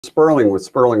Sperling with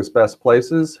Sperling's Best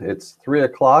Places. It's 3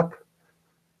 o'clock,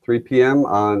 3 p.m.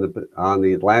 on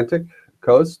the Atlantic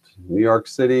coast, New York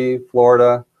City,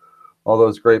 Florida, all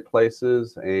those great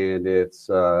places, and it's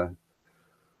 2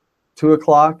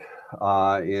 o'clock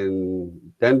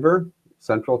in Denver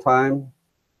Central Time,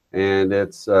 and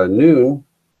it's noon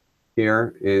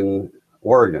here in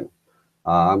Oregon.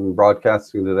 I'm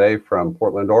broadcasting today from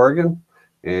Portland, Oregon,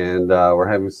 and we're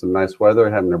having some nice weather,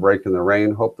 having a break in the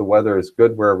rain. Hope the weather is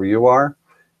good wherever you are,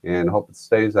 and hope it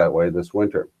stays that way this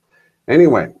winter.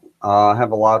 Anyway, I have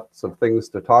lots of things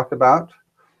to talk about,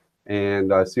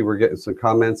 and I see we're getting some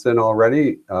comments in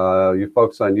already. You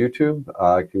folks on YouTube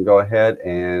can go ahead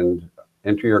and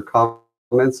enter your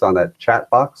comments on that chat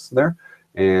box there,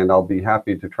 and I'll be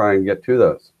happy to try and get to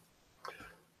those.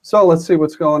 So let's see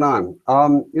what's going on.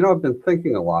 You know, I've been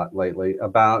thinking a lot lately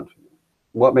about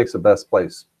what makes a best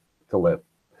place to live.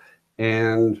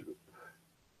 And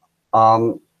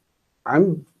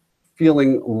I'm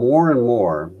feeling more and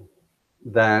more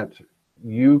that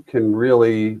you can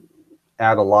really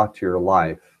add a lot to your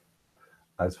life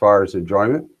as far as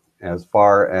enjoyment, as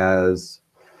far as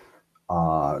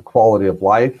quality of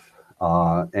life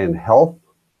and health,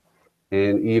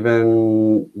 and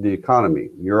even the economy,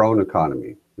 your own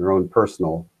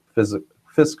personal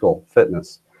fiscal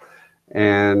fitness.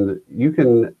 And you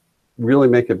can really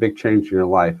make a big change in your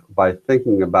life by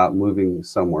thinking about moving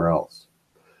somewhere else.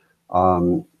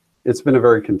 It's been a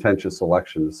very contentious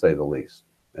election, to say the least.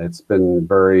 It's been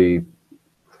very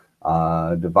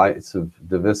divisive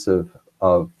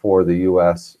for the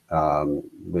U.S.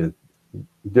 With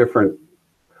different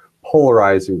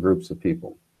polarizing groups of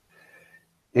people.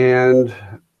 And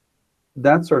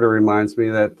that sort of reminds me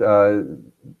that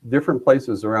different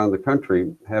places around the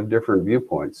country have different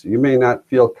viewpoints. You may not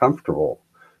feel comfortable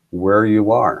where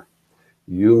you are.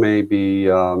 You may be,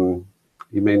 you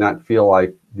may not feel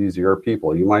like these are your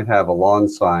people. You might have a lawn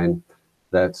sign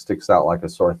that sticks out like a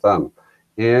sore thumb.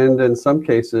 And in some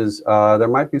cases, there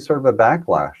might be sort of a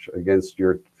backlash against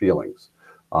your feelings.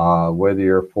 Whether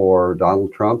you're for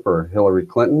Donald Trump or Hillary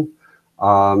Clinton,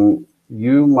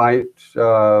 you might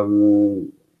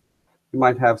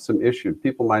have some issues.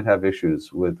 People might have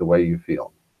issues with the way you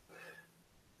feel.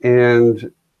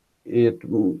 And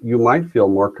you might feel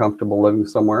more comfortable living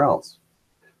somewhere else.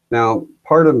 Now,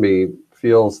 part of me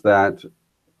feels that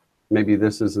maybe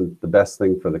this isn't the best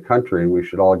thing for the country, and we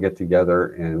should all get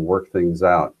together and work things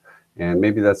out. And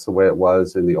maybe that's the way it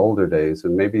was in the older days.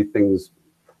 And maybe things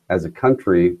as a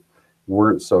country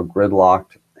weren't so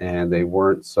gridlocked and they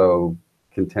weren't so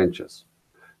contentious.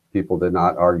 People did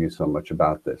not argue so much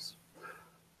about this.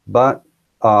 But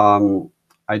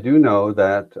I do know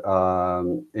that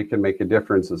it can make a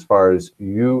difference as far as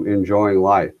you enjoying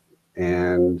life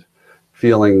and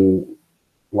feeling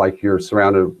like you're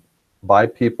surrounded by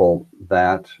people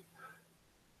that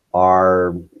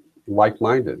are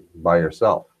like-minded by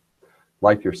yourself,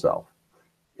 like yourself.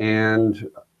 And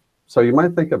so you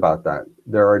might think about that.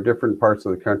 There are different parts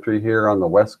of the country. Here on the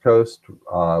West Coast,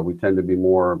 we tend to be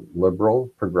more liberal,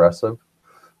 progressive.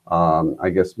 I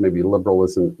guess maybe liberal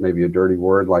isn't maybe a dirty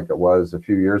word like it was a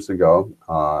few years ago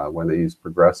when they used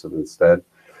progressive instead.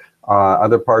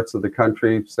 Other parts of the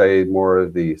country, say more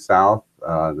of the South,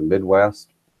 the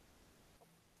Midwest,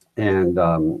 and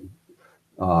the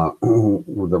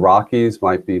Rockies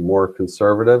might be more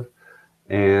conservative,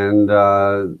 and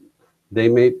they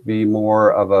may be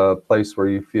more of a place where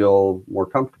you feel more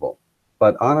comfortable.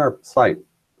 But on our site,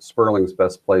 Sperling's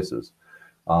Best Places,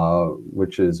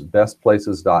 which is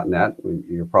bestplaces.net,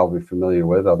 you're probably familiar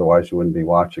with, otherwise you wouldn't be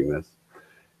watching this.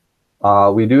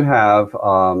 We do have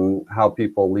how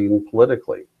people lean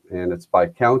politically, and it's by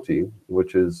county,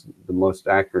 which is the most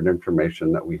accurate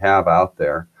information that we have out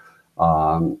there.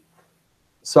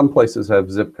 Some places have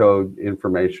zip code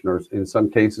information, or in some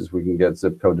cases we can get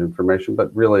zip code information,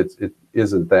 but really it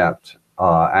isn't that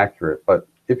accurate. But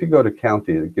if you go to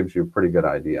county, it gives you a pretty good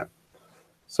idea.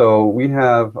 So we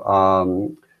have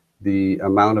the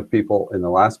amount of people in the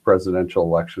last presidential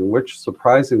election, which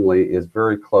surprisingly is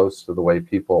very close to the way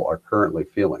people are currently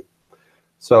feeling.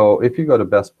 So if you go to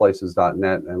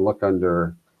bestplaces.net and look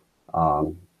under,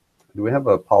 do we have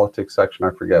a politics section?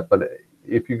 I forget, but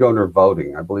if you go under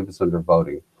voting, I believe it's under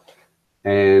voting,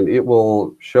 and it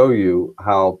will show you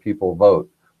how people vote,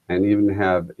 and even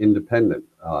have independent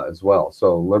as well.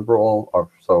 So liberal, or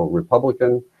so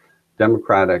Republican,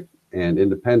 Democratic, and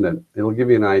independent. It'll give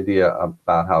you an idea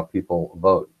about how people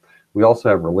vote. We also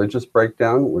have religious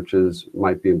breakdown, which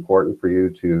might be important for you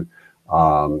to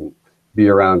be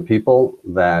around people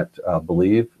that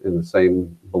believe in the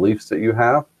same beliefs that you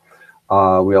have.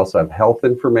 We also have health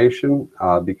information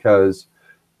because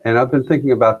And I've been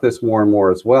thinking about this more and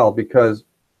more as well, because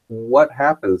what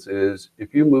happens is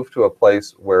if you move to a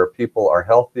place where people are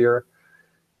healthier,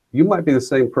 you might be the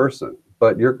same person,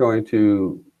 but you're going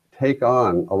to take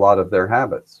on a lot of their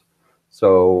habits.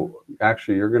 So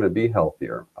actually, you're going to be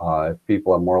healthier. If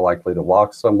people are more likely to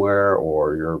walk somewhere,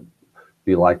 or you're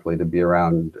be likely to be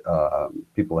around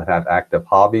people that have active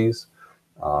hobbies,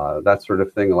 that sort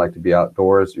of thing, like to be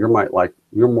outdoors, you're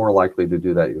more likely to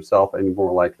do that yourself, and you're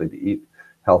more likely to eat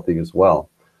healthy as well.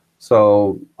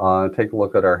 So take a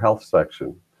look at our health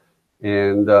section,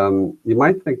 and you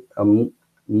might think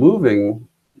moving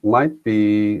might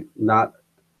be not.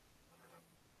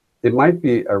 It might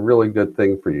be a really good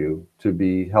thing for you to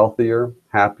be healthier,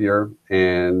 happier,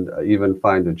 and even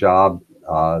find a job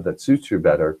that suits you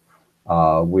better.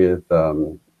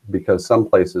 Because some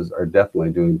places are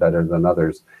definitely doing better than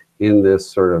others in this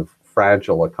sort of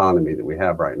fragile economy that we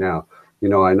have right now. You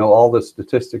know, I know all the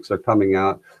statistics are coming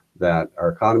out that our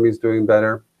economy is doing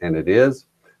better, and it is,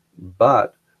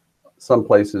 but some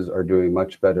places are doing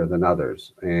much better than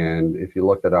others. And if you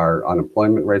look at our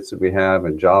unemployment rates that we have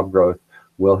and job growth,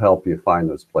 will help you find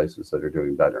those places that are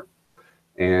doing better.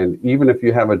 And even if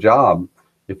you have a job,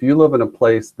 if you live in a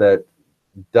place that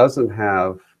doesn't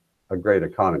have a great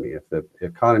economy, if the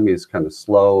economy is kind of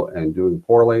slow and doing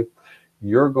poorly,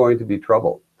 you're going to be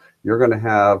troubled. You're going to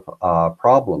have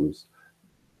problems,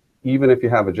 even if you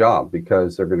have a job,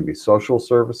 because there are going to be social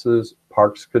services.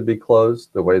 Parks could be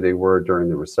closed the way they were during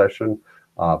the recession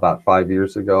about 5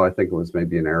 years ago. I think it was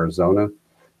maybe in Arizona.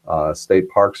 State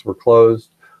parks were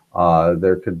closed.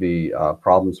 There could be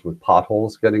problems with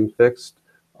potholes getting fixed.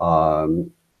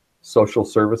 Social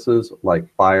services like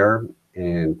fire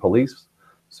and police.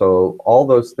 So all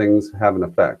those things have an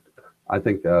effect. I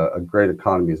think a great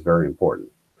economy is very important.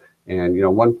 And, you know,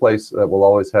 one place that will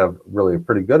always have really a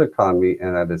pretty good economy,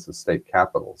 and that is the state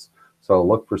capitals. So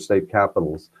look for state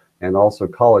capitals, and also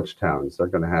college towns. They're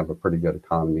going to have a pretty good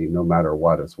economy no matter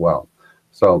what as well.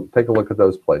 So take a look at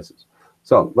those places.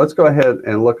 So let's go ahead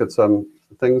and look at some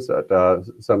things that,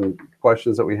 some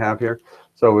questions that we have here.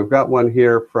 So we've got one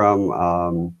here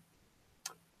from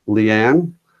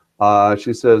Leanne.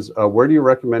 She says, where do you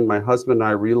recommend my husband and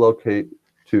I relocate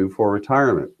to for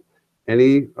retirement?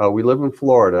 We live in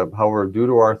Florida. However, due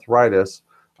to arthritis,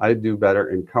 I do better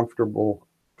in comfortable,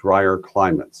 drier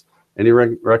climates. Any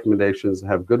recommendations?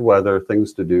 Have good weather,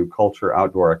 things to do, culture,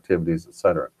 outdoor activities,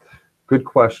 etc. Good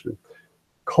question.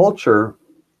 Culture,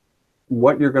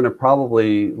 what you're going to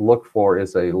probably look for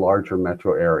is a larger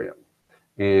metro area.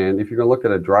 And if you're going to look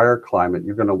at a drier climate,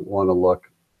 you're going to want to look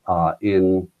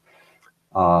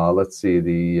let's see,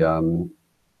 the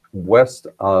west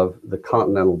of the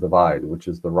Continental Divide, which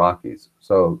is the Rockies.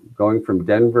 So going from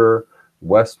Denver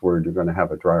westward, you're going to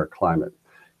have a drier climate.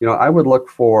 You know, I would look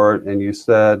for, and you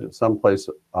said someplace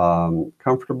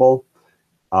comfortable.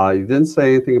 You didn't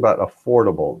say anything about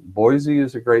affordable. Boise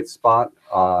is a great spot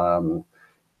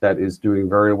that is doing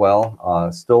very well,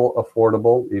 still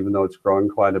affordable, even though it's growing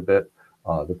quite a bit.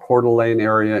 The Coeur d'Alene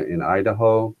area in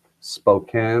Idaho,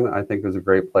 Spokane, I think, is a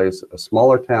great place. A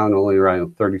smaller town, only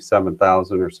around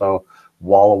 37,000 or so.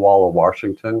 Walla Walla,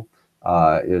 Washington,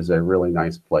 is a really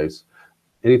nice place.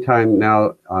 Anytime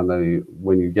now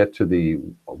when you get to the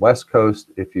West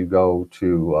Coast, if you go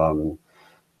to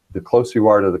the closer you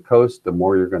are to the coast, the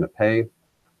more you're going to pay.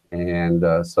 And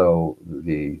so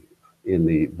in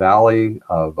the valley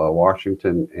of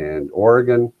Washington and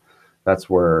Oregon, that's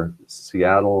where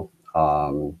Seattle,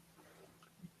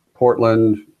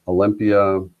 Portland,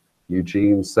 Olympia,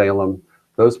 Eugene, Salem,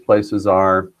 those places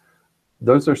are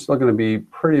still going to be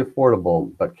pretty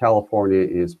affordable, but California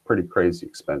is pretty crazy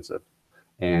expensive.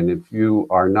 And if you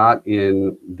are not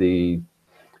in the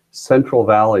Central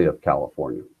Valley of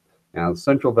California, now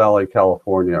Central Valley,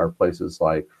 California are places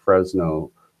like Fresno,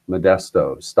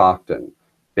 Modesto, Stockton,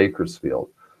 Bakersfield.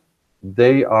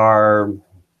 They are,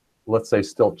 let's say,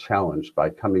 still challenged by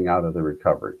coming out of the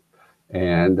recovery.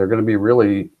 And they're going to be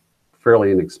really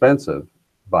fairly inexpensive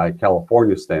by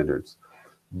California standards,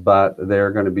 but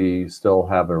they're going to still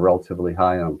have a relatively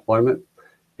high unemployment,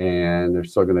 and they're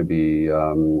still going to be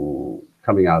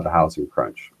coming out of the housing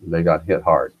crunch. They got hit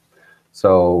hard.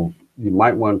 So you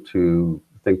might want to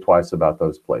think twice about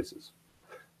those places.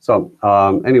 So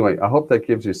anyway, I hope that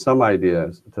gives you some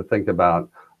ideas to think about.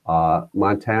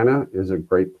 Montana is a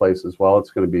great place as well.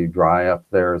 It's going to be dry up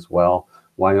there as well.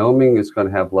 Wyoming is going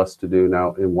to have less to do.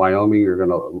 Now in Wyoming,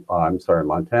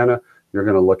 Montana, you're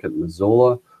going to look at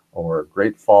Missoula or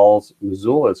Great Falls.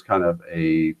 Missoula is kind of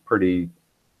a pretty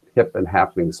hip and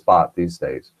happening spot these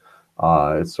days.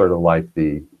 It's sort of like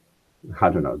the I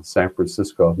don't know, San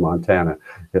Francisco of Montana,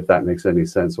 if that makes any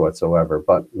sense whatsoever.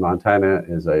 But Montana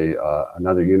is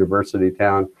another university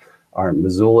town. Our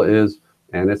Missoula is,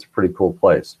 and it's a pretty cool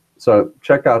place. So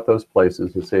check out those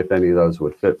places and see if any of those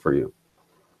would fit for you.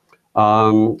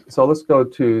 So let's go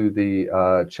to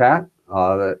the chat.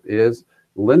 That is,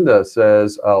 Linda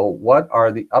says, what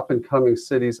are the up and coming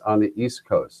cities on the East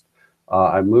Coast?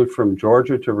 I moved from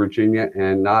Georgia to Virginia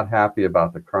and not happy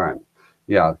about the crime.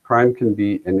 Yeah, crime can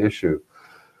be an issue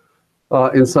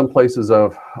in some places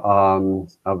of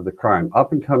the crime.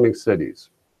 Up and coming cities.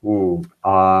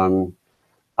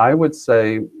 I would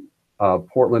say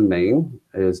Portland, Maine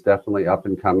is definitely up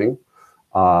and coming.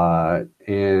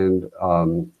 And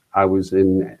I was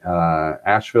in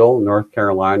Asheville, North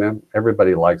Carolina.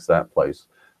 Everybody likes that place.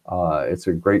 It's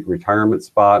a great retirement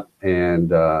spot,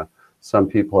 and some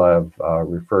people have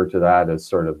referred to that as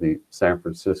sort of the San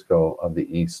Francisco of the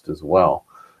East as well.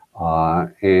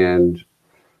 And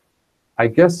I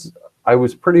guess I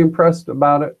was pretty impressed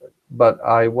about it, but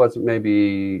I wasn't,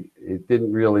 it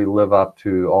didn't really live up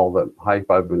to all the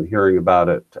hype I've been hearing about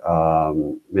it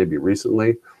maybe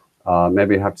recently.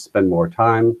 Maybe I have to spend more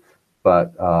time,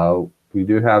 but we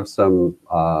do have some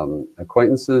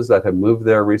acquaintances that have moved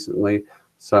there recently,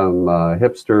 some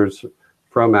hipsters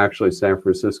from actually San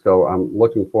Francisco. I'm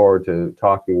looking forward to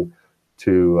talking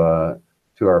to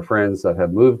our friends that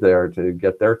have moved there to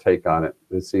get their take on it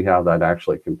and see how that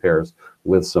actually compares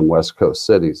with some West Coast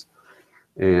cities.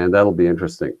 And that'll be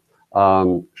interesting.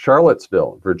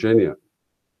 Charlottesville, Virginia,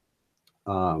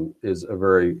 is a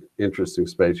very interesting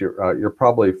space. You're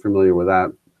probably familiar with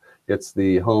that. It's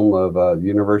the home of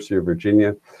University of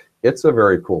Virginia. It's a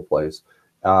very cool place.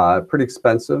 Pretty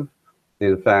expensive.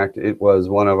 In fact, it was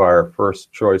one of our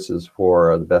first choices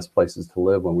for the best places to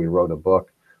live when we wrote a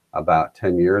book about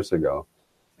 10 years ago.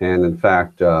 And in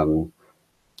fact,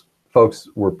 folks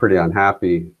were pretty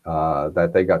unhappy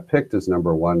that they got picked as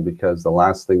 #1 because the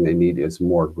last thing they need is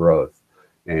more growth.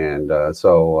 And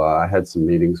so I had some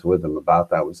meetings with them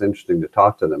about that. It was interesting to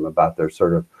talk to them about their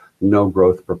sort of no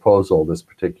growth proposal, this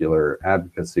particular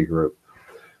advocacy group.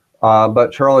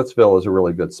 But Charlottesville is a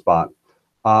really good spot.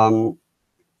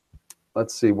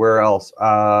 Let's see, where else?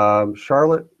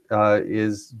 Charlotte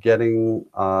is getting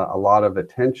a lot of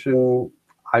attention.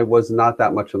 I was not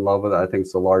that much in love with it. I think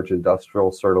it's a large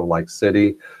industrial sort of like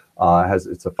city.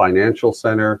 It's a financial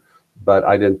center, but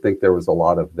I didn't think there was a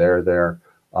lot of there.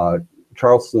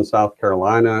 Charleston, South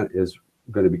Carolina is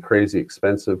going to be crazy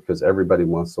expensive because everybody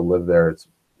wants to live there.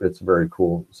 It's very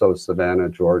cool. So is Savannah,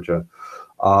 Georgia.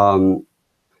 The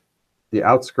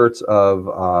outskirts of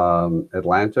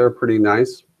Atlanta are pretty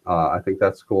nice. I think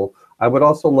that's cool. I would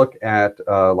also look at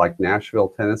like Nashville,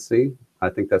 Tennessee. I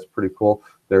think that's pretty cool.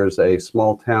 There's a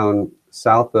small town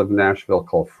south of Nashville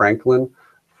called Franklin.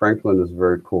 Franklin is a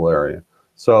very cool area.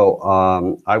 So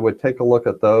I would take a look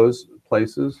at those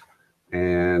places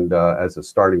and as a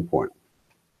starting point.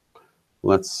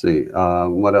 Let's see,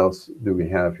 what else do we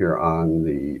have here on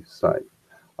the site?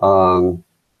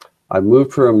 I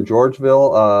moved from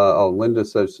Georgeville. Linda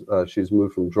says she's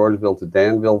moved from Georgeville to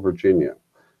Danville, Virginia.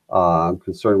 I'm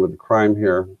concerned with the crime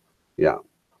here. Yeah,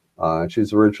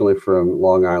 she's originally from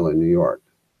Long Island, New York.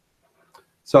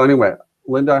 So anyway,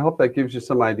 Linda, I hope that gives you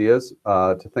some ideas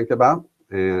to think about.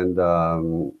 And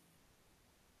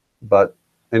but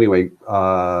anyway,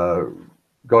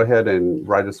 go ahead and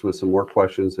write us with some more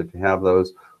questions if you have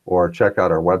those, or check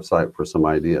out our website for some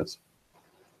ideas.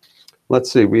 Let's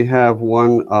see, we have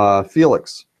one.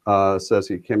 Felix says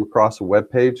he came across a web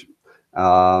page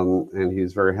and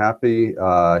he's very happy.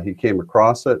 He came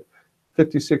across it.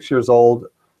 56 years old,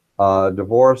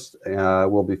 divorced,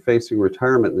 will be facing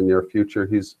retirement in the near future.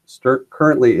 He's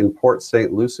currently in Port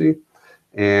St. Lucie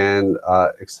and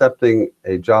accepting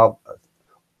a job,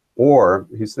 or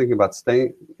he's thinking about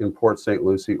staying in Port St.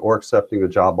 Lucie or accepting a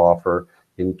job offer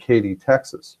in Katy,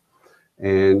 Texas.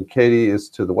 And Katy is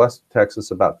to the west of Texas,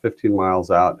 about 15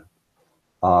 miles out,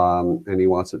 and he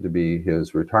wants it to be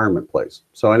his retirement place.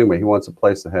 So anyway, he wants a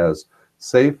place that has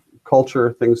safe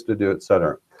culture, things to do,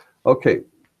 etc. Okay,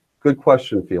 good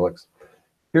question, Felix.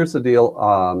 Here's the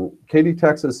deal. Katy,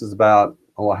 Texas is about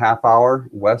a half hour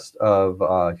west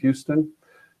of Houston.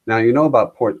 Now, you know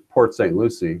about Port St.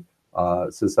 Lucie,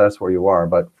 since that's where you are,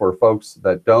 but for folks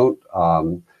that don't,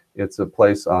 it's a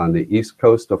place on the east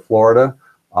coast of Florida.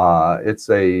 It's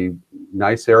a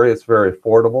nice area. It's very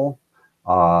affordable.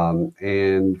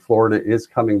 And Florida is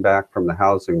coming back from the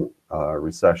housing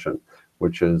recession,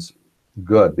 which is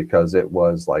good because it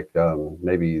was like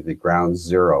maybe the ground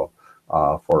zero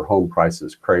for home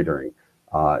prices cratering.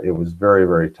 It was very,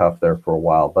 very tough there for a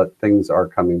while, but things are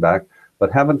coming back,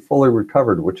 but haven't fully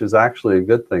recovered, which is actually a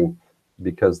good thing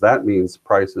because that means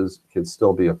prices can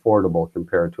still be affordable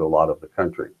compared to a lot of the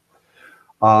country.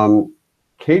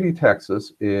 Katy,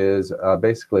 Texas is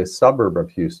basically a suburb of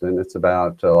Houston. It's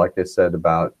about, like I said,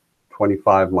 about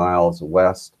 25 miles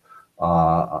west,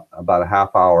 about a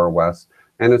half hour west.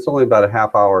 And it's only about a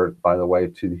half hour, by the way,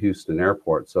 to the Houston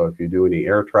airport. So if you do any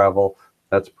air travel,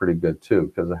 that's pretty good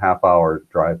too, because a half hour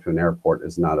drive to an airport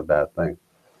is not a bad thing.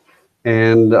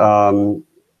 And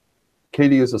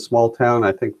Katy is a small town,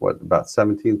 I think, what, about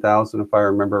 17,000, if I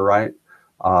remember right.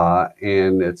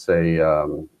 And it's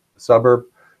a suburb.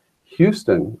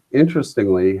 Houston,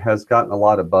 interestingly, has gotten a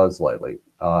lot of buzz lately.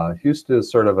 Houston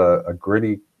is sort of a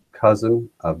gritty cousin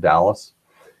of Dallas,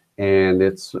 and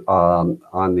it's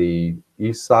on the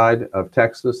east side of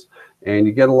Texas, and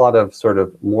you get a lot of sort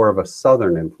of more of a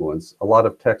southern influence. A lot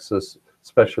of Texas,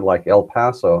 especially like El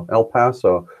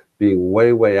Paso being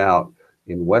way, way out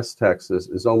in West Texas,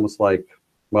 is almost like,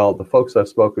 well, the folks I've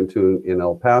spoken to in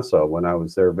El Paso when I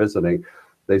was there visiting,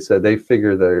 they said they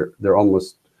figure they're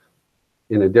almost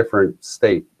in a different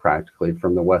state practically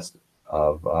from the west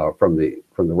of from the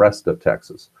rest of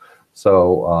Texas.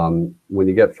 So when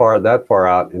you get that far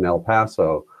out in El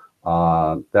Paso,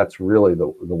 that's really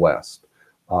the West.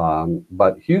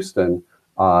 But Houston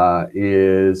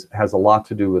has a lot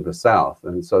to do with the South,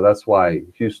 and so that's why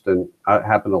Houston. I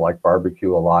happen to like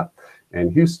barbecue a lot,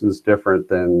 and Houston's different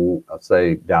than,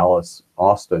 say, Dallas,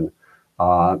 Austin,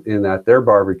 in that their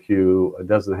barbecue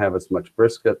doesn't have as much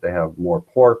brisket. They have more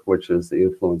pork, which is the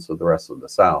influence of the rest of the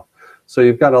South. So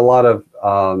you've got a lot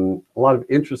of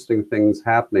interesting things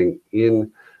happening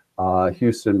in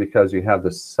Houston, because you have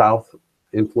the South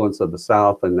influence of the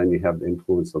South, and then you have the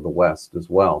influence of the West as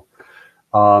well.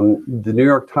 The New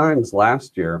York Times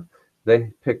last year,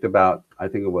 they picked about, I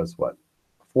think it was what,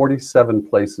 47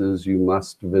 places you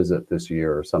must visit this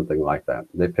year or something like that.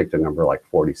 They picked a number like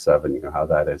 47, you know how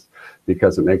that is,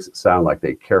 because it makes it sound like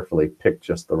they carefully picked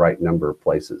just the right number of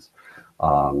places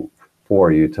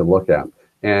for you to look at.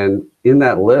 And in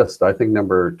that list, I think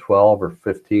number 12 or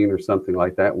 15 or something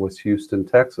like that was Houston,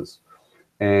 Texas.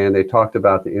 And they talked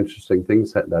about the interesting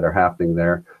things that are happening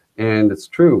there. And it's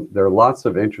true, there are lots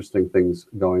of interesting things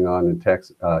going on in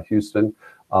Houston.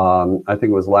 I think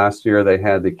it was last year they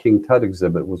had the King Tut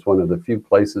exhibit. It was one of the few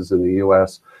places in the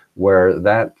U.S. where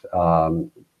that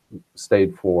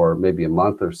stayed for maybe a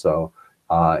month or so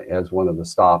as one of the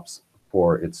stops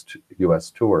for its U.S.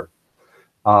 tour.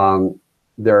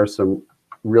 There are some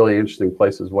really interesting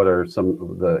places. What are some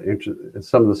of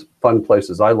the fun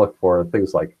places I look for?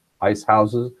 Things like ice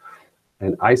houses.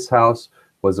 An ice house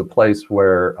was a place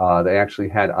where they actually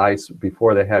had ice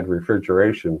before they had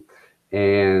refrigeration.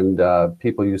 And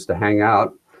people used to hang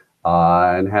out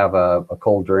and have a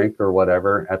cold drink or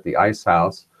whatever at the ice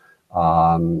house.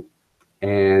 And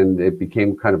it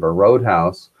became kind of a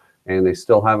roadhouse. And they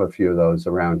still have a few of those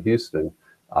around Houston,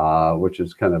 which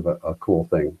is kind of a cool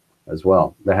thing as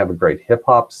well. They have a great hip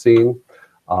hop scene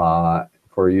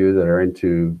for you that are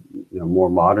into more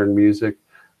modern music.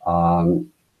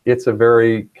 It's a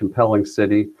very compelling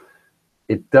city.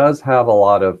 It does have a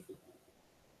lot of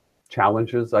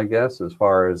challenges, I guess, as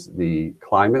far as the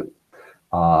climate.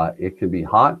 It can be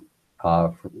hot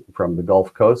from the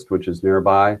Gulf Coast, which is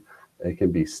nearby. It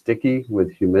can be sticky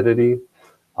with humidity.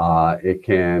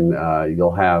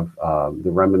 You'll have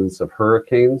the remnants of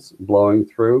hurricanes blowing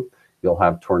through. You'll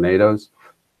have tornadoes.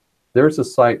 There's a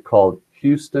site called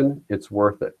Houston, It's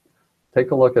Worth It.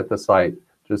 Take a look at the site.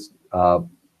 Just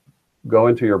go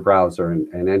into your browser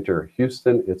and enter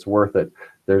Houston, It's Worth It.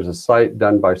 There's a site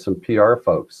done by some PR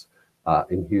folks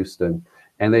in Houston,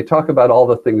 and they talk about all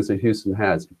the things that Houston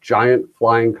has: giant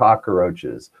flying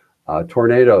cockroaches,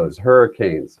 tornadoes,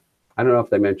 hurricanes. I don't know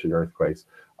if they mentioned earthquakes,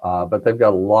 but they've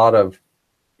got a lot of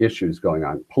issues going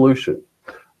on. Pollution.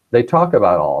 They talk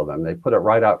about all of them. They put it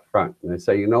right out front, and they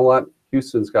say, you know what,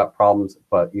 Houston's got problems,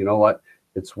 but you know what,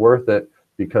 it's worth it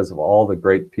because of all the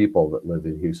great people that live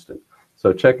in Houston.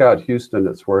 So check out Houston,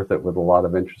 It's Worth It, with a lot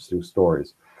of interesting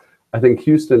stories. I think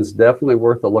Houston's definitely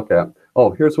worth a look at.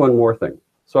 Oh, here's one more thing.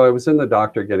 So I was in the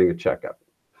doctor getting a checkup.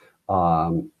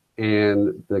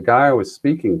 And the guy I was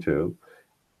speaking to,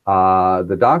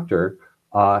 the doctor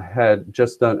had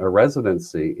just done a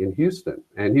residency in Houston,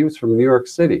 and he was from New York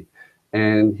City.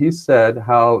 And he said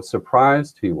how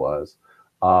surprised he was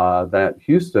that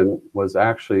Houston was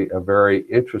actually a very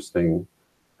interesting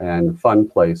and fun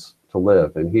place to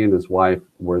live. And he and his wife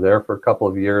were there for a couple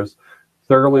of years,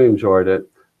 thoroughly enjoyed it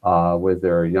with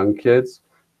their young kids,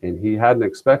 and he hadn't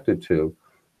expected to.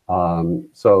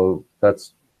 So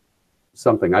that's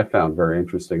something I found very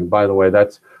interesting. And by the way,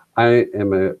 I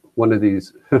am one of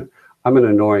these, I'm an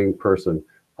annoying person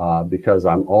because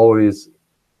I'm always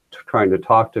trying to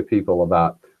talk to people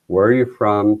about where are you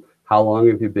from, how long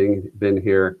have you been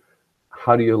here,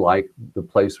 how do you like the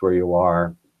place where you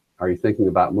are you thinking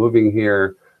about moving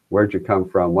here, where'd you come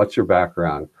from, what's your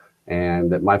background?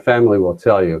 And that my family will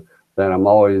tell you that I'm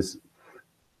always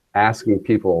asking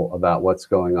people about what's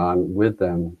going on with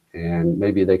them, and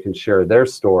maybe they can share their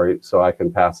story so I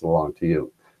can pass it along to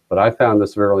you. But I found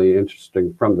this really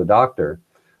interesting from the doctor,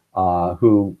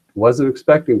 who wasn't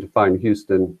expecting to find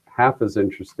Houston half as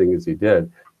interesting as he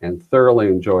did, and thoroughly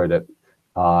enjoyed it.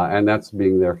 And that's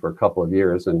being there for a couple of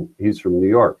years, and he's from New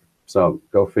York, so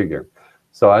go figure.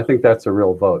 So I think that's a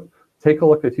real vote. Take a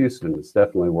look at Houston, it's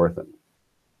definitely worth it.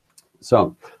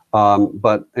 So,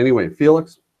 but anyway,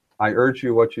 Felix, I urge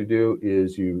you, what you do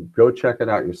is you go check it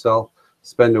out yourself,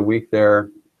 spend a week there,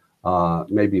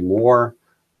 maybe more,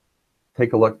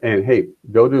 take a look, and hey,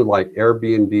 go to like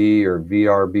Airbnb or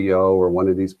VRBO or one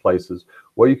of these places.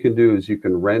 What you can do is you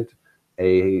can rent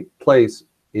a place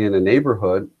in a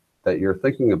neighborhood that you're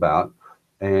thinking about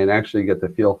and actually get the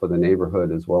feel for the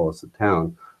neighborhood as well as the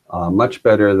town. Much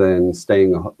better than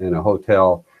staying in a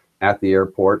hotel at the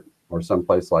airport or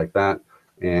someplace like that,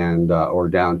 and or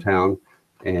downtown.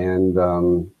 And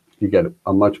you get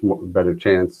a much more better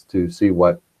chance to see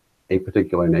what a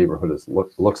particular neighborhood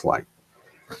looks like.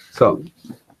 So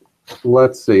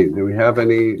let's see, do we have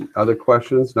any other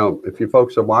questions? No, if you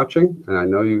folks are watching, and I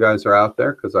know you guys are out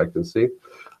there because I can see,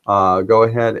 go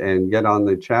ahead and get on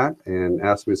the chat and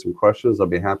ask me some questions. I'll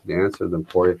be happy to answer them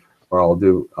for you, or I'll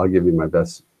give you my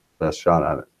best shot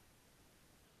at it.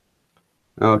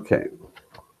 Okay.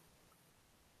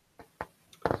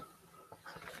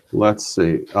 Let's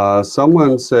see.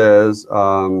 Someone says,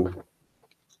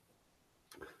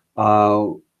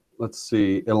 let's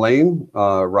see, Elaine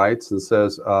writes and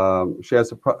says she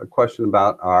has a question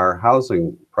about our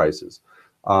housing prices.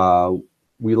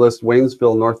 We list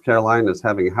Waynesville, North Carolina as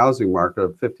having a housing market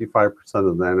of 55%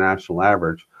 of the national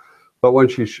average. But when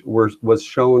she was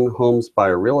shown homes by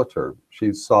a realtor,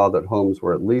 she saw that homes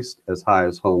were at least as high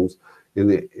as homes in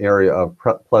the area of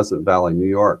Pleasant Valley, New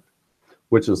York,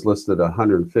 which is listed at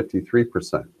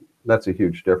 153%. That's a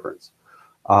huge difference.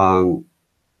 And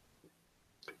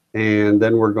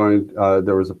then we're going,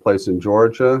 there was a place in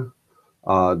Georgia,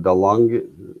 Dahlonega,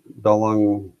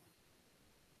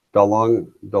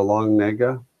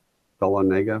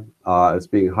 as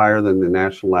being higher than the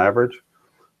national average.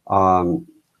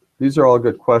 These are all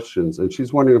good questions. And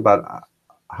she's wondering about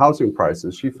housing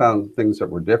prices. She found things that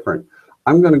were different.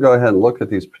 I'm going to go ahead and look at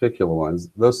these particular ones.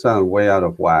 Those sound way out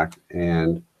of whack,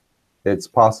 and it's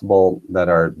possible that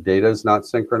our data is not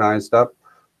synchronized up,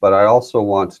 but I also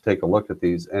want to take a look at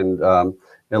these. And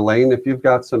Elaine, if you've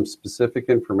got some specific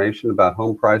information about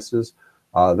home prices,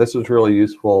 this is really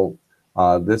useful.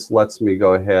 This lets me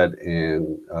go ahead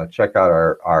and check out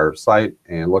our site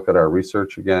and look at our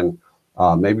research again.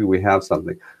 Maybe we have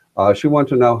something. She wanted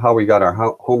to know how we got our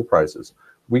home prices.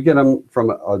 We get them from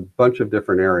a bunch of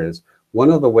different areas. One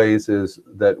of the ways is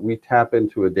that we tap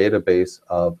into a database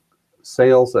of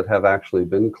sales that have actually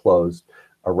been closed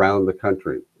around the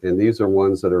country. And these are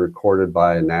ones that are recorded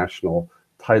by a national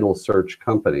title search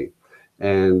company.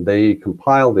 And they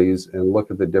compile these and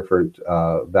look at the different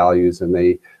values, and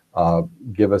they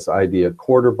give us idea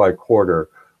quarter by quarter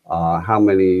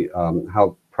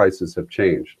how prices have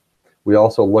changed. We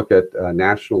also look at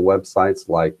national websites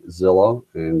like Zillow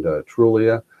and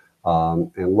Trulia,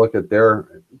 and look at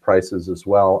their prices as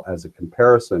well as a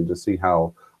comparison to see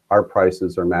how our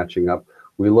prices are matching up.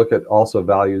 We look at also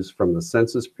values from the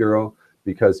Census Bureau,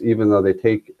 because even though they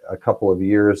take a couple of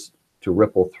years to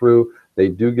ripple through, they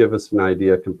do give us an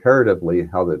idea comparatively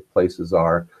how the places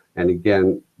are, and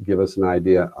again, give us an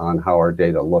idea on how our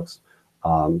data looks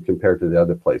compared to the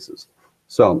other places.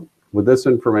 So with this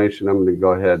information, I'm going to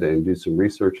go ahead and do some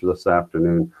research this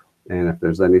afternoon, and if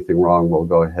there's anything wrong, we'll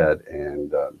go ahead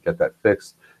and get that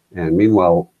fixed. And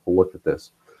meanwhile, we'll look at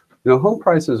this. You know, home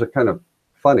prices are kind of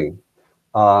funny,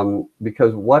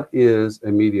 because what is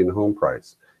a median home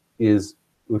price? Is,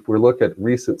 if we look at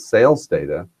recent sales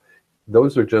data,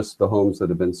 those are just the homes that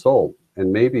have been sold.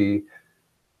 And maybe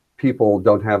people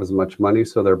don't have as much money,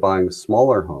 so they're buying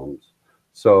smaller homes.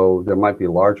 So there might be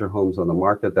larger homes on the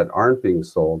market that aren't being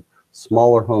sold.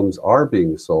 Smaller homes are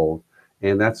being sold,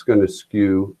 and that's going to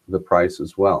skew the price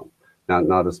as well. Now,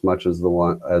 not as much as the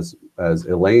one as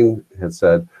Elaine had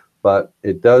said, but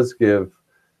it does give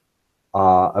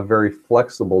a very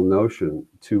flexible notion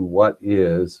to what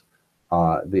is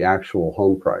the actual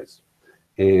home price.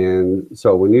 And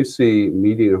so when you see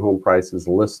median home prices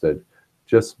listed,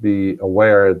 just be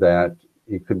aware that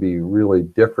it could be really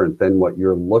different than what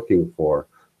you're looking for,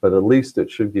 but at least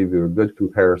it should give you a good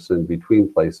comparison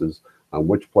between places on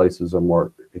which places are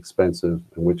more expensive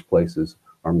and which places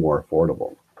are more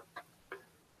affordable.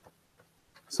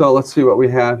 So let's see what we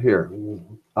have here.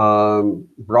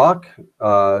 Brock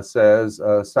says,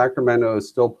 Sacramento is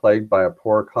still plagued by a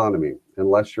poor economy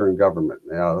unless you're in government.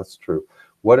 Yeah, that's true.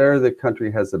 What area of the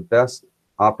country has the best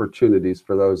opportunities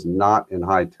for those not in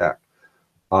high tech?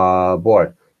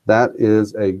 Boy, that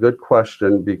is a good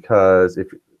question, because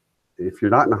if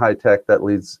you're not in high tech, that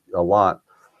leads a lot.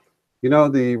 You know,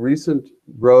 the recent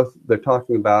growth they're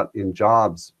talking about in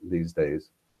jobs these days,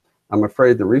 I'm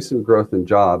afraid the recent growth in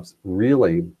jobs,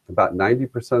 really about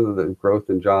 90% of the growth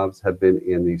in jobs have been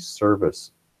in the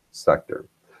service sector.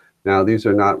 Now, these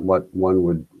are not what one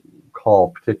would call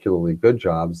particularly good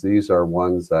jobs. These are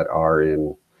ones that are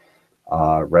in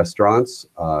restaurants.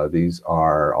 These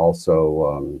are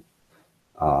also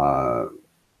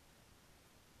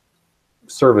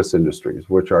service industries,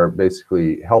 which are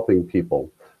basically helping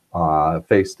people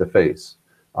face to face.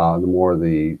 The more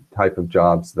the type of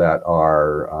jobs that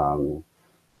are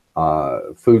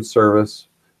food service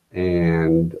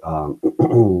and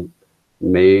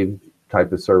maid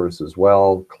type of service as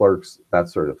well, clerks, that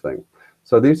sort of thing.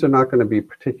 So these are not going to be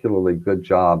particularly good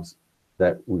jobs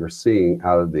that we're seeing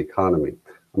out of the economy.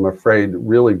 I'm afraid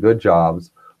really good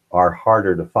jobs are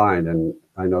harder to find, and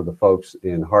I know the folks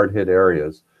in hard-hit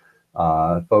areas,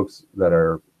 folks that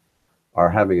are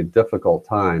having a difficult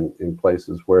time in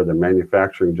places where the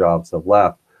manufacturing jobs have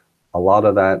left. A lot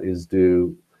of that is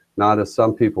due, not as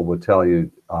some people would tell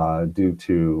you, due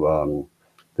to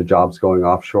the jobs going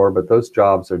offshore, but those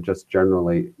jobs are just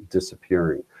generally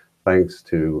disappearing thanks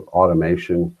to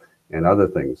automation and other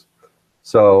things.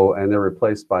 So, and they're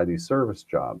replaced by these service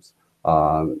jobs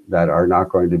that are not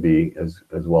going to be as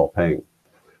well paying.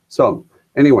 So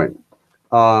anyway,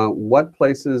 what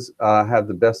places have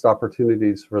the best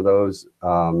opportunities for those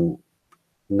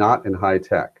not in high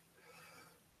tech?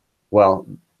 Well,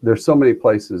 there's so many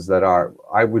places that are.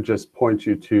 I would just point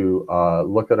you to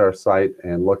look at our site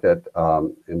and look at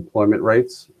employment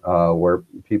rates, where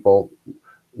people,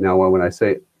 now when I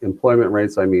say employment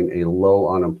rates, I mean a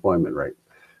low unemployment rate.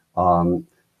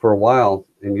 For a while,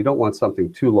 and you don't want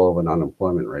something too low of an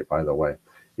unemployment rate, by the way.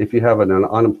 If you have an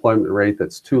unemployment rate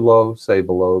that's too low, say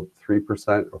below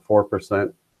 3% or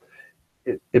 4%,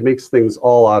 it makes things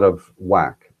all out of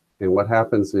whack. And what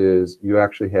happens is you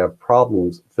actually have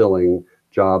problems filling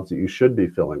jobs that you should be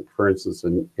filling. For instance,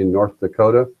 in North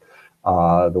Dakota,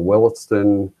 the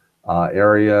Williston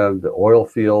area, the oil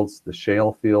fields, the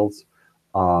shale fields,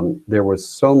 there was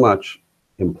so much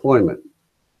employment.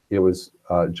 It was,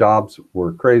 jobs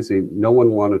were crazy. No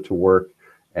one wanted to work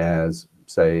as,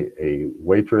 say, a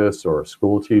waitress or a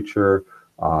school teacher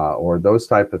or those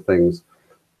type of things.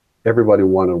 Everybody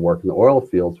wanted to work in the oil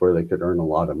fields where they could earn a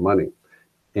lot of money.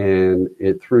 And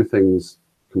it threw things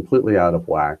completely out of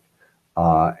whack.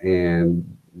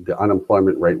 And the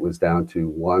unemployment rate was down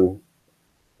to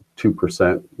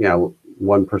 2%,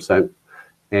 1%.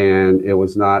 And it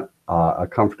was not a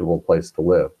comfortable place to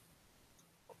live.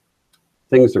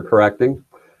 Things are correcting,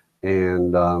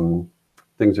 and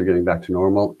things are getting back to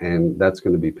normal, and that's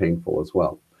going to be painful as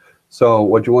well. So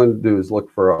what you want to do is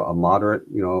look for a moderate,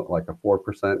 like a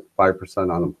 4%,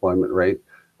 5% unemployment rate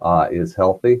is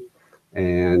healthy,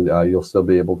 and you'll still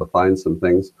be able to find some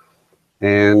things.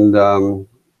 And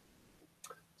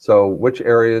so which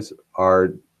areas are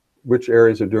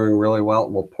doing really well?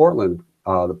 Well, Portland,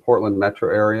 the Portland metro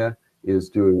area is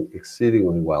doing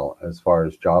exceedingly well as far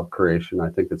as job creation. I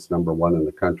think it's #1 in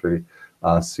the country.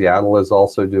 Seattle is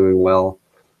also doing well.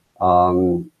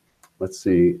 Let's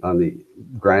see, on the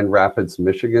Grand Rapids,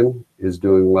 Michigan is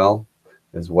doing well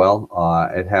as well.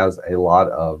 It has a lot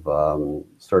of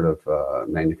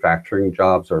manufacturing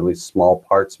jobs, or at least small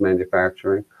parts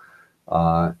manufacturing.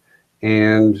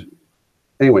 And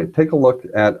anyway, take a look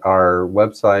at our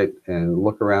website and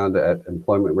look around at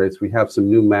employment rates. We have some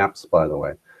new maps, by the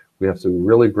way. We have some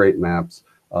really great maps,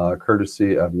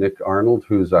 courtesy of Nick Arnold,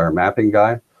 who's our mapping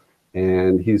guy.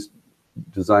 And he's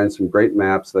designed some great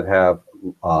maps that have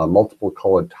multiple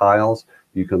colored tiles.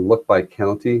 You can look by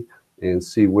county and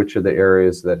see which are the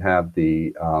areas that have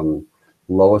the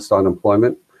lowest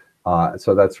unemployment.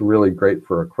 So that's really great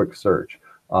for a quick search.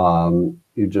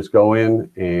 You just go in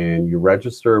and you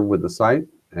register with the site,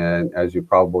 and as you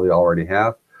probably already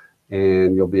have,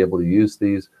 and you'll be able to use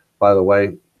these. By the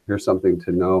way, here's something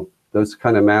to know. Those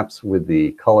kind of maps with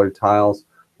the colored tiles,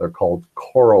 they're called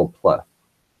choropleth.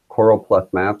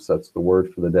 Choropleth maps, that's the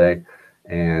word for the day.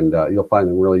 And you'll find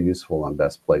them really useful on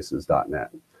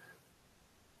bestplaces.net.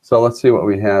 So let's see what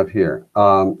we have here.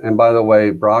 And by the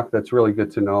way, Brock, that's really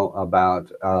good to know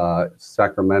about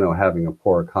Sacramento having a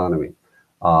poor economy.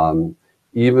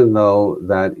 even though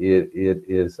that it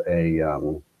is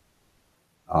a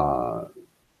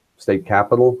state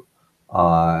capital.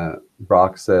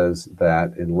 Brock says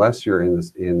that unless you're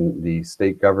in the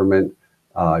state government,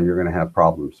 you're going to have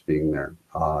problems being there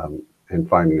and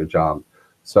finding a job.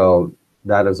 So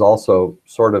that is also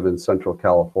sort of in Central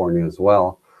California as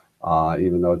well,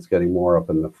 even though it's getting more up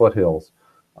in the foothills.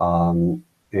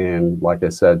 And like I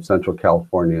said, Central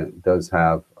California does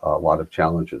have a lot of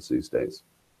challenges these days.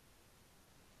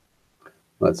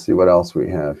 Let's see what else we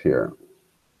have here.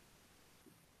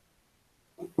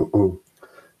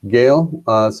 Gail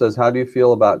says, how do you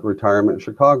feel about retirement in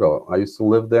Chicago? I used to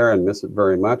live there and miss it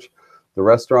very much. The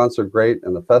restaurants are great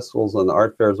and the festivals and the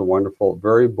art fairs are wonderful.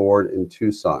 Very bored in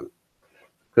Tucson.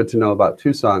 Good to know about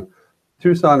Tucson.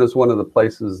 Tucson is one of the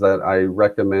places that I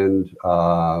recommend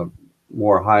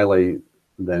more highly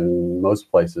than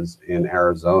most places in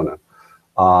Arizona.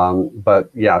 But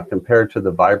yeah, compared to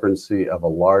the vibrancy of a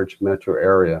large metro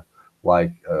area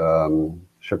like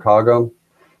Chicago,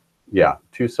 yeah,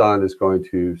 Tucson is going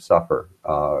to suffer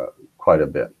quite a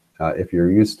bit. If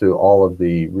you're used to all of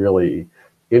the really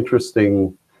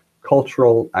interesting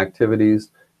cultural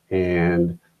activities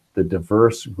and the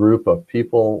diverse group of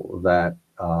people that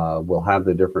will have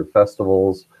the different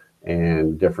festivals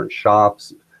and different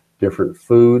shops, different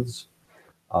foods,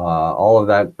 all of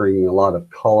that bringing a lot of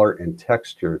color and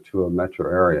texture to a metro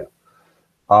area.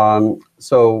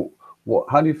 So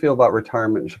how do you feel about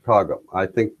retirement in Chicago? I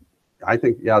think,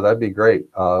 yeah, that'd be great.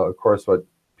 Of course, what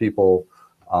people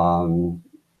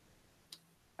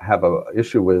have an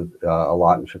issue with a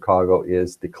lot in Chicago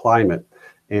is the climate.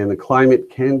 And the climate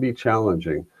can be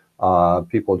challenging.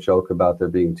 People joke about there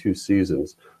being 2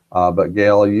 seasons. But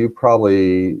Gail, you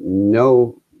probably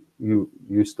know, you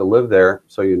used to live there,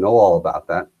 so you know all about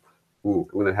that. I'm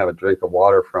going to have a drink of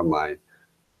water from my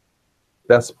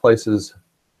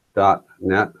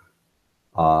bestplaces.net,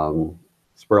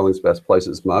 Sperling's Best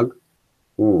Places mug.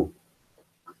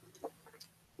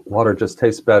 Water just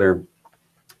tastes better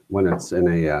when it's in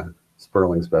a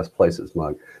Sperling's Best Places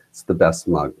mug. It's the best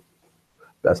mug,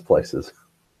 Best Places.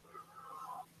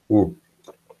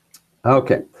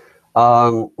 Okay.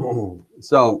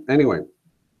 So anyway,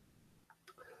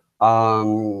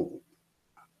 how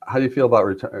do you feel about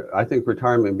retirement? I think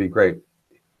retirement would be great.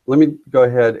 Let me go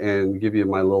ahead and give you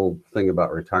my little thing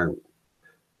about retirement.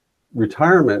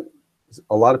 Retirement,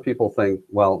 a lot of people think,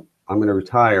 well, I'm going to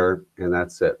retire and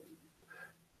that's it.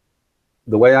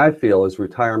 The way I feel is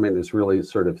retirement is really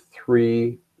sort of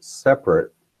 3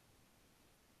 separate,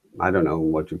 I don't know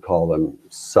what you call them,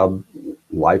 sub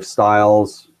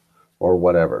lifestyles or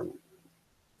whatever.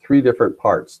 3 different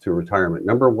parts to retirement.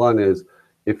 Number 1 is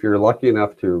if you're lucky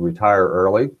enough to retire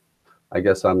early. I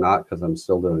guess I'm not because I'm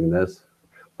still doing this,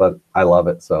 but I love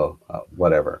it, so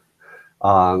whatever.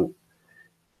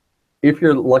 If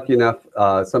you're lucky enough,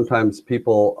 sometimes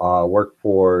people work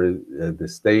for the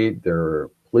state, they're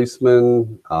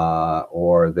policemen,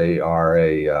 or they are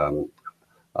a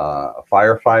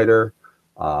firefighter,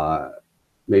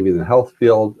 maybe in the health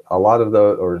field. A lot of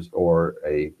those, or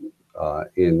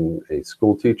in a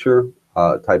school teacher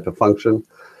type of function.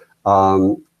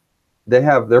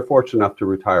 They're fortunate enough to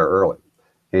retire early,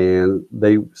 and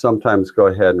they sometimes go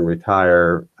ahead and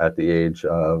retire at the age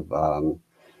of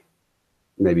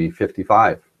maybe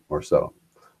 55 or so,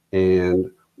 and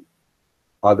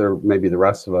maybe the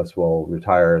rest of us will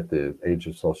retire at the age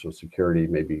of Social Security,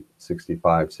 maybe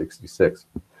 65, 66.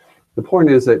 The point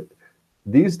is that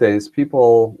these days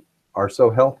people are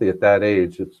so healthy at that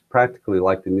age, it's practically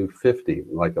like the new 50,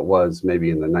 like it was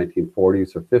maybe in the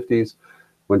 1940s or 50s.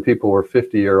 When people were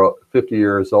 50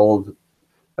 years old,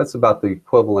 that's about the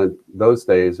equivalent those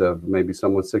days of maybe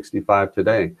someone 65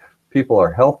 today. People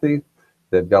are healthy,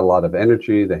 they've got a lot of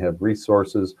energy, they have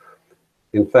resources.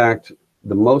 In fact,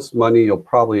 the most money you'll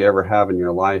probably ever have in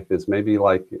your life is maybe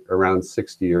like around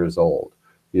 60 years old.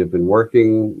 You've been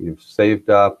working, you've saved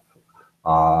up,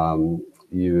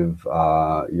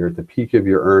 you're at the peak of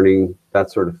your earning,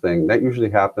 that sort of thing. That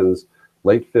usually happens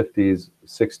late 50s,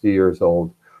 60 years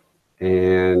old.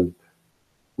 And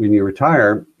when you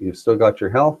retire, you've still got your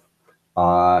health,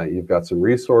 you've got some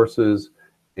resources,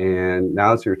 and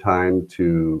now's your time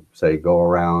to, say, go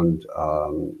around,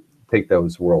 take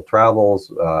those world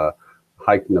travels,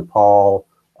 hike Nepal,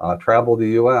 travel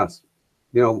the US.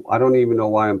 You know, I don't even know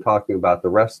why I'm talking about the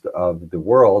rest of the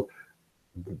world.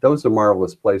 Those are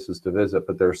marvelous places to visit,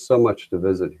 but there's so much to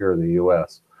visit here in the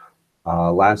US.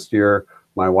 Last year,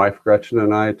 my wife Gretchen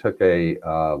and I took a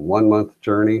 1-month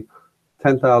journey,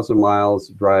 10,000 miles,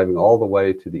 driving all the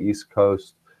way to the East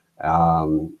Coast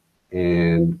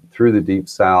and through the Deep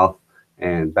South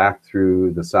and back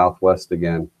through the Southwest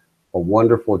again. a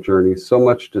wonderful journey, so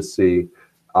much to see.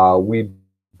 We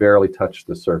barely touched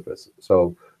the surface.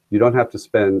 So you don't have to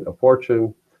spend a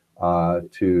fortune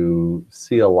to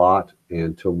see a lot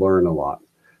and to learn a lot.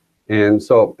 And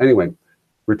so anyway,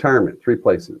 retirement, three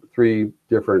places, three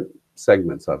different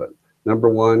segments of it. Number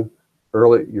one,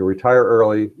 early, you retire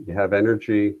early, you have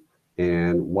energy,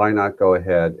 and why not go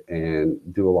ahead and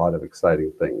do a lot of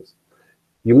exciting things?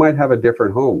 You might have a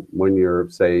different home when you're,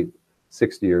 say,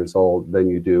 60 years old than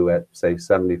you do at, say,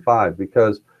 75,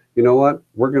 because you know what?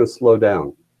 We're going to slow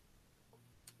down.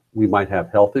 We might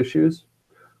have health issues.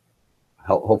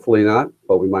 Hopefully not,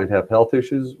 but we might have health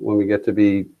issues when we get to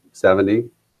be 70,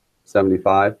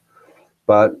 75.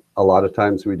 But a lot of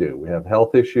times we do. We have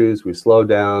health issues, we slow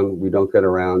down, we don't get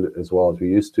around as well as we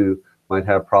used to, might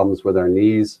have problems with our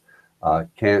knees,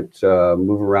 can't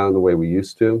move around the way we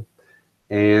used to.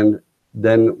 And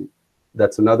then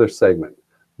that's another segment.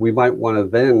 We might want to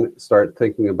then start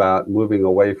thinking about moving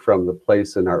away from the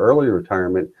place in our early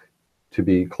retirement to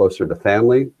be closer to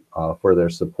family for their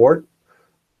support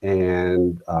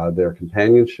and their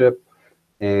companionship.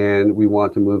 And we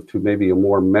want to move to maybe a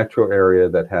more metro area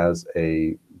that has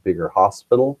a bigger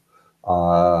hospital,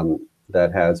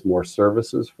 that has more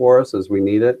services for us as we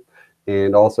need it,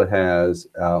 and also has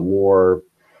more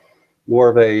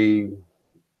of a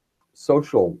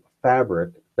social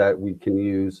fabric that we can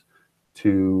use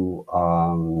to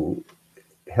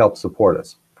help support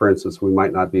us. For instance, we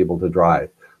might not be able to drive,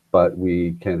 but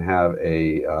we can have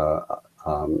a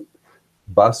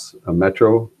bus, a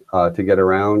metro to get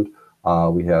around.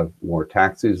 We have more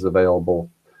taxis available,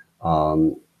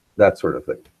 that sort of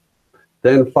thing.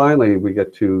 Then finally, we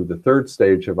get to the third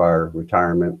stage of our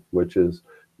retirement, which is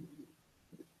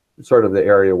sort of the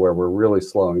area where we're really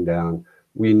slowing down.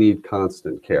 We need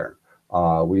constant care.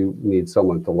 We need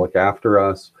someone to look after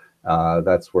us.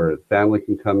 That's where family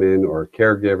can come in, or a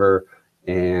caregiver.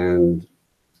 And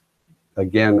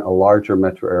again, a larger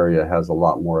metro area has a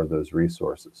lot more of those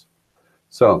resources.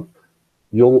 So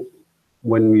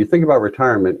when you think about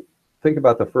retirement, think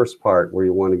about the first part where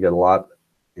you want to get a lot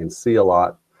and see a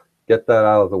lot, get that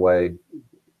out of the way,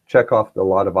 check off a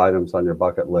lot of items on your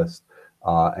bucket list,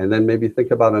 and then maybe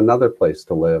think about another place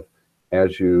to live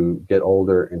as you get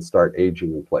older and start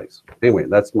aging in place. Anyway,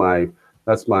 that's my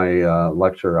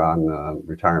lecture on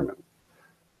retirement.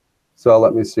 So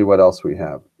let me see what else we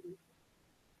have.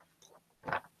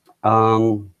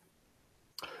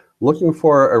 Looking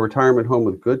for a retirement home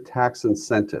with good tax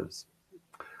incentives,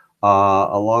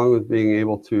 along with being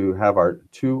able to have our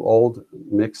 2 old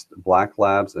mixed black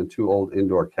labs and 2 old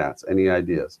indoor cats. Any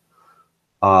ideas?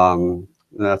 And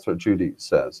that's what Judy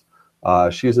says.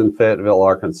 She's in Fayetteville,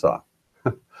 Arkansas.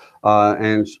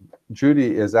 And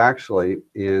Judy is actually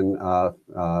in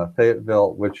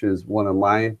Fayetteville, which is one of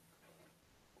my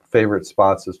favorite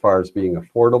spots as far as being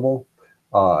affordable,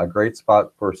 a great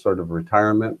spot for sort of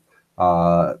retirement.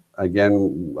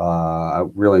 Again, I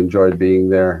really enjoyed being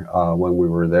there when we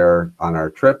were there on our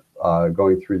trip,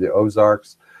 going through the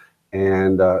Ozarks.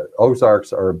 And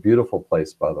Ozarks are a beautiful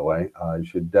place, by the way. You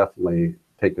should definitely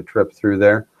take a trip through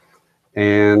there.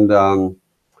 And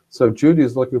so Judy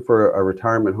is looking for a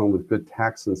retirement home with good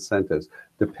tax incentives.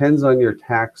 Depends on your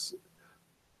tax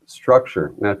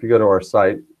structure. Now, if you go to our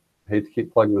site, I hate to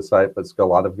keep plugging the site, but it's got a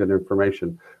lot of good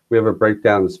information. We have a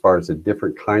breakdown as far as the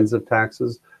different kinds of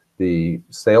taxes. The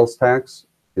sales tax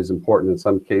is important in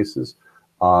some cases,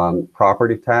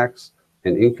 property tax,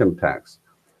 and income tax.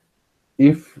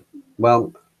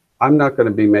 Well, I'm not going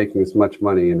to be making as much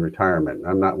money in retirement.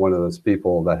 I'm not one of those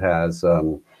people that has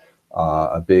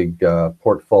a big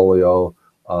portfolio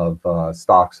of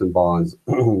stocks and bonds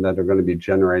that are going to be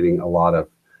generating a lot of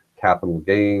capital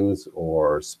gains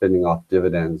or spinning off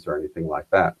dividends or anything like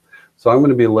that. So I'm going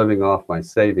to be living off my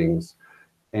savings.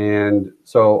 And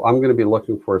so I'm going to be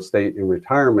looking for a state in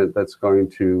retirement that's going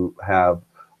to have,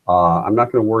 I'm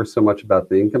not going to worry so much about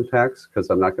the income tax because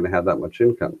I'm not going to have that much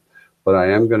income. But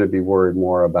I am going to be worried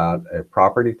more about a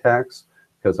property tax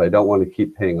because I don't want to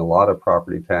keep paying a lot of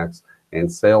property tax, and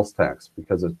sales tax,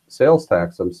 because of sales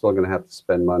tax, I'm still going to have to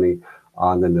spend money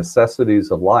on the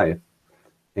necessities of life.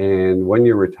 And when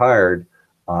you're retired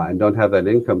and don't have that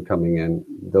income coming in,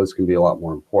 those can be a lot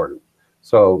more important.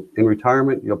 So in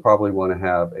retirement, you'll probably want to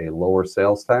have a lower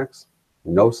sales tax,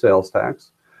 no sales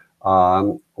tax,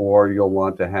 or you'll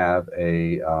want to have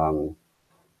a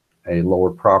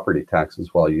lower property tax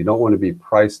as well. You don't want to be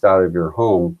priced out of your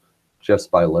home just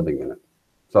by living in it.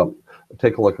 So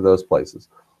take a look at those places.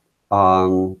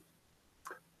 Beyond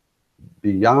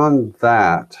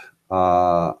that,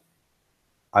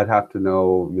 I'd have to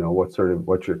know,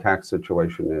 what your tax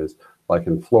situation is. Like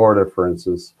in Florida, for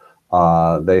instance,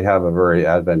 They have a very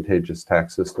advantageous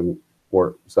tax system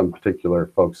for some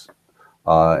particular folks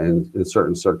in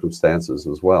certain circumstances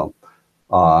as well.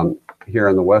 Here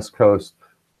on the West Coast,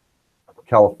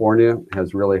 California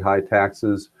has really high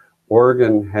taxes.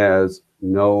 Oregon has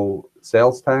no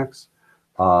sales tax,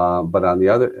 but on the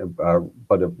other,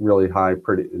 but a really high,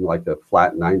 pretty like a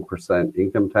flat 9%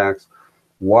 income tax.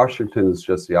 Washington is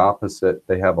just the opposite.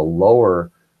 They have a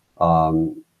lower they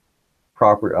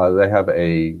have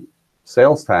a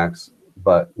sales tax,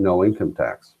 but no income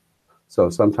tax. So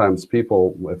sometimes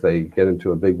people, if they get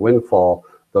into a big windfall,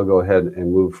 they'll go ahead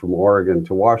and move from Oregon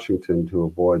to Washington to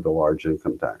avoid the large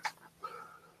income tax.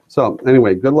 So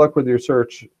anyway, good luck with your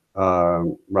search,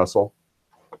 Russell.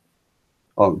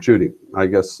 Oh, Judy. I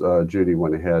guess Judy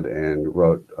went ahead and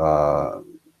wrote the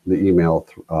email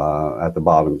at the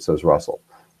bottom. It says Russell.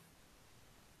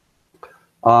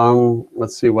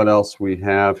 Let's see what else we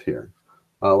have here.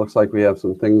 Looks like we have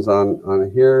some things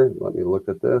on here. Let me look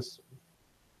at this.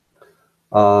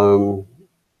 Gail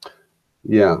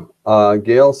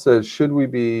says, should we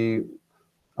be,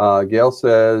 Gail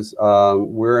says,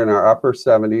 we're in our upper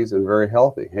 70s and very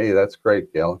healthy. Hey, that's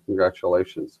great, Gail.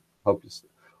 Congratulations. Hope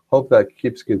that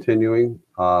keeps continuing.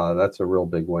 That's a real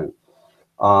big win.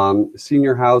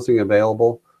 Senior housing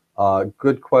available.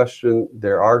 Good question.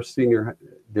 There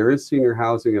is senior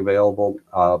housing available.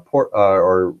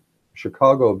 Or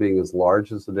Chicago, being as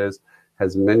large as it is,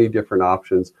 has many different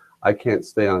options. I can't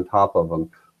stay on top of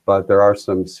them, but there are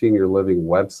some senior living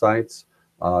websites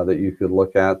that you could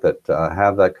look at that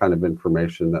have that kind of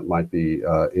information that might be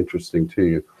interesting to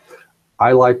you.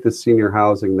 I like the senior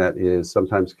housing that is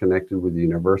sometimes connected with the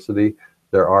university.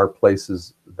 There are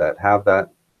places that have that.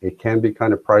 It can be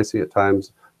kind of pricey at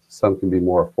times. Some can be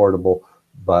more affordable,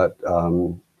 but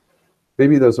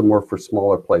maybe those are more for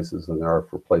smaller places than there are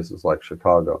for places like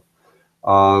Chicago.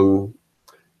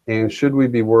 And should we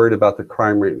be worried about the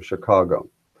crime rate in Chicago?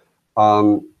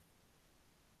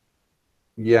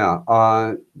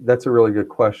 That's a really good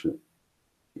question.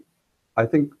 I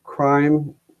think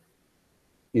crime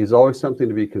is always something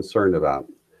to be concerned about.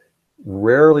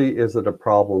 Rarely is it a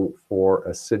problem for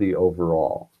a city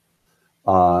overall.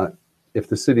 If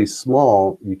the city's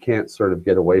small, you can't sort of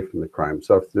get away from the crime.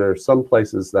 So if there are some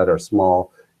places that are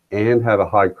small and have a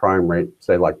high crime rate,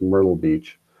 say like Myrtle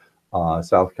Beach,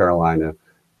 South Carolina,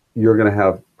 you're going to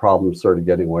have problems sort of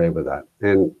getting away with that.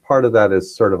 And part of that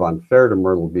is sort of unfair to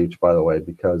Myrtle Beach, by the way,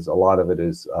 because a lot of it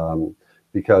is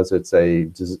because it's a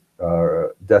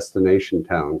destination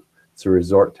town. It's a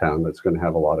resort town that's going to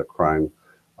have a lot of crime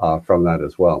from that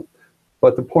as well.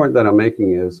 But the point that I'm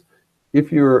making is, if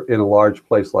you're in a large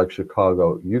place like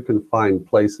Chicago, you can find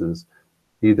places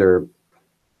either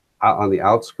on the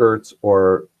outskirts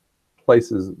or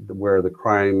places where the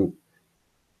crime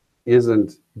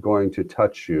isn't going to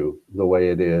touch you the way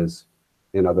it is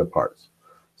in other parts.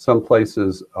 Some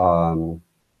places are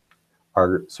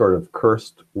sort of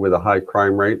cursed with a high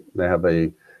crime rate. They have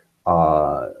the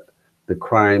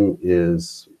crime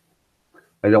is,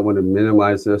 I don't want to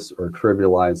minimize this or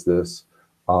trivialize this.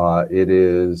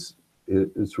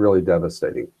 It's really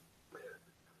devastating.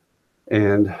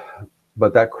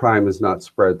 But that crime is not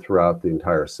spread throughout the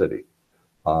entire city.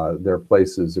 There are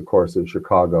places, of course, in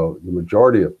Chicago, the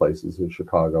majority of places in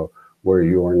Chicago, where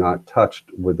you are not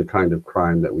touched with the kind of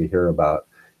crime that we hear about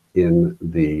in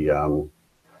the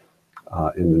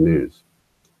news.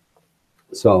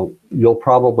 So you'll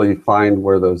probably find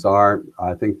where those are.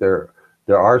 I think there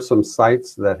are some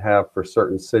sites that have, for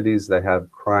certain cities, that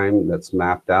have crime that's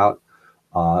mapped out.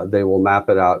 They will map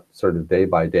it out sort of day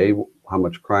by day, how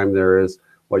much crime there is.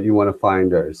 What you want to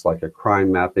find is like a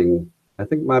crime mapping. I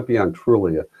think it might be on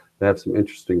Trulia. They have some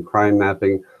interesting crime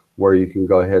mapping where you can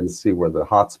go ahead and see where the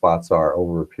hot spots are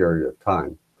over a period of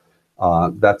time.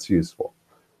 That's useful,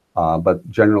 but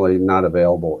generally not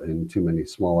available in too many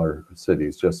smaller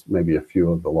cities, just maybe a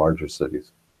few of the larger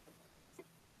cities.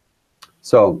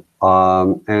 So,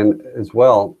 and as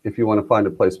well, if you want to find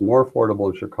a place more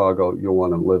affordable in Chicago, you'll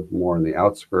want to live more in the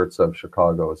outskirts of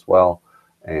Chicago as well.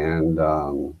 And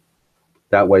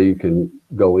that way you can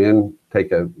go in,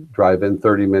 take a drive in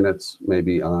 30 minutes,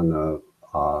 maybe on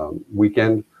a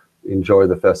weekend, enjoy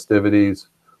the festivities.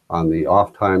 On the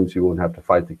off times, you won't have to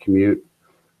fight the commute,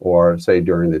 or say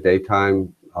during the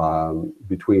daytime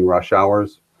between rush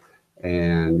hours,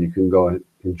 and you can go and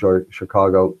enjoy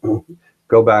Chicago.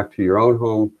 Go back to your own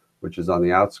home, which is on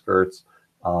the outskirts,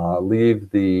 leave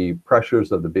the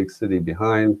pressures of the big city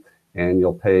behind, and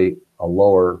you'll pay a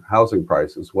lower housing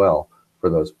price as well for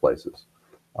those places.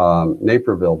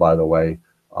 Naperville, by the way,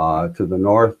 to the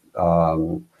north,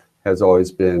 has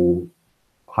always been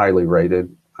highly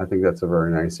rated. I think that's a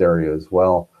very nice area as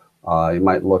well. You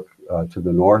might look to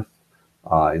the north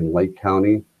in Lake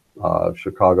County of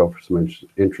Chicago for some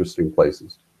interesting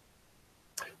places.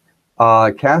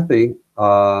 Kathy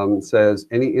says,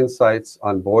 any insights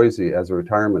on Boise as a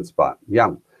retirement spot?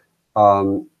 Yeah.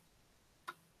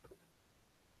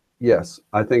 Yes,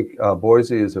 I think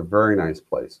Boise is a very nice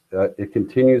place. It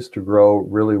continues to grow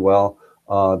really well.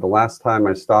 The last time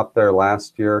I stopped there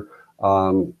last year,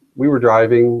 we were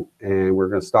driving and we were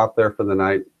going to stop there for the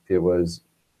night. It was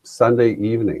Sunday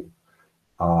evening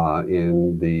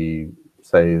in the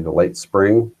late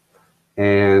spring.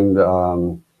 And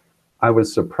I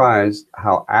was surprised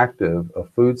how active a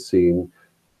food scene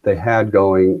they had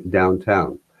going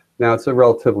downtown. Now, it's a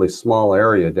relatively small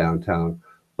area downtown,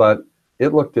 but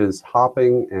it looked as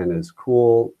hopping and as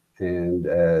cool and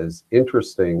as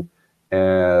interesting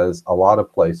as a lot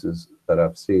of places that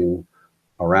I've seen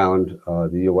around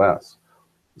the US.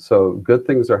 So good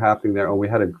things are happening there. And we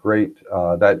had a great,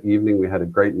 that evening, we had a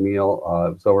great meal.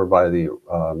 It was over by the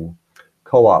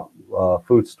co-op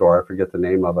food store. I forget the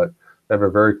name of it. They have a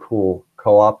very cool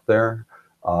co-op there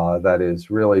that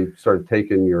is really sort of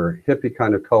taking your hippie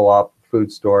kind of co-op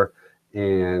food store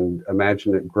and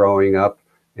imagine it growing up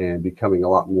and becoming a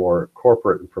lot more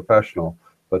corporate and professional,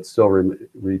 but still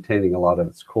retaining a lot of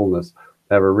its coolness.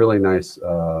 They have a really nice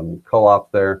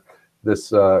co-op there.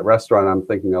 This restaurant I'm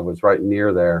thinking of was right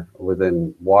near there,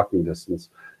 within walking distance,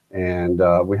 and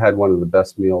we had one of the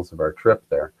best meals of our trip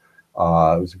there.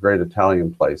 It was a great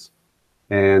Italian place.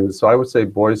 And so I would say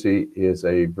Boise is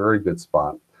a very good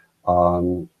spot.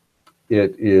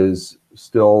 It is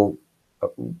still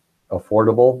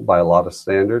affordable by a lot of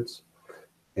standards.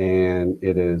 And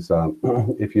it is,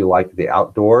 if you like the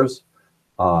outdoors,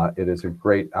 it is a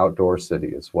great outdoor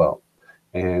city as well.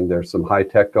 And there's some high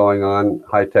tech going on.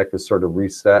 High tech is sort of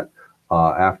reset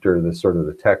after the sort of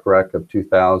the tech wreck of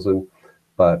 2000.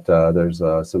 But there's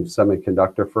some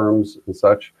semiconductor firms and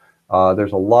such.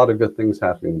 There's a lot of good things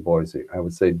happening in Boise. I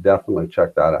would say definitely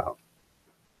check that out.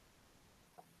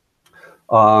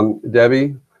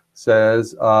 Debbie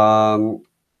says,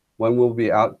 when we'll be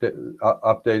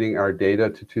updating our data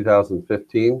to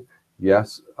 2015?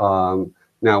 Yes.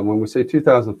 Now, when we say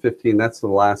 2015, that's the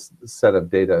last set of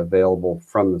data available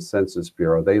from the Census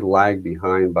Bureau. They lag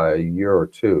behind by a year or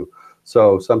two.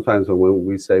 So sometimes when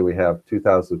we say we have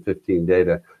 2015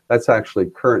 data, that's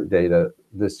actually current data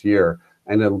this year,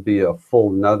 and it'll be a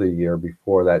full another year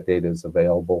before that data is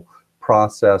available,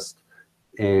 processed,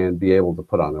 and be able to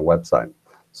put on our website.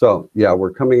 So yeah,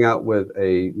 we're coming out with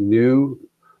a new,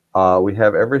 we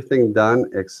have everything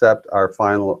done except our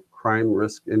final crime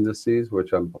risk indices,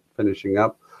 which I'm finishing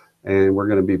up, and we're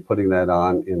going to be putting that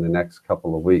on in the next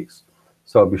couple of weeks.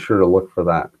 So be sure to look for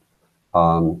that.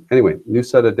 Anyway, new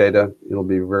set of data. It'll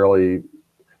be really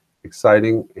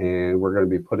exciting, and we're going to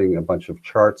be putting a bunch of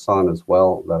charts on as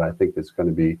well that I think is going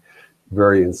to be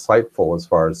very insightful as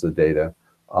far as the data.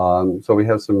 So we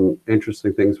have some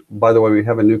interesting things. By the way, we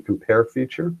have a new compare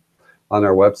feature on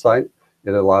our website.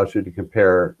 It allows you to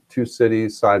compare two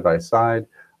cities side by side.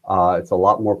 It's a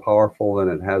lot more powerful than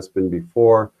it has been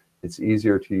before. It's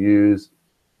easier to use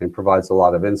and provides a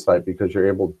lot of insight because you're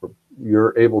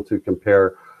able to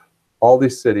compare all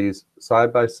these cities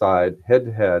side by side, head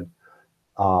to head,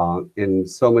 in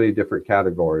so many different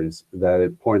categories that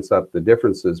it points up the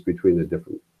differences between the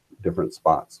different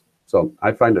spots. So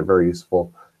I find it very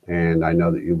useful, and I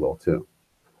know that you will too.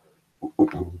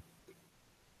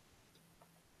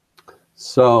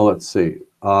 So let's see.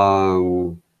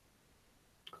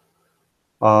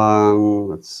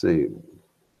 Let's see.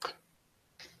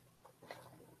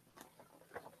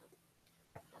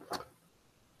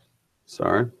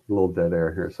 Sorry, a little dead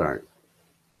air here, sorry.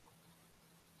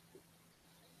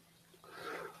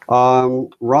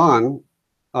 Ron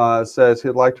says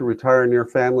he'd like to retire near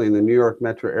family in the New York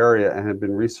metro area and had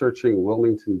been researching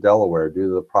Wilmington, Delaware due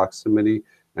to the proximity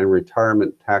and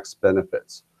retirement tax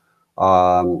benefits.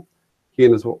 He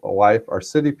and his wife are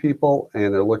city people,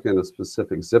 and they're looking at a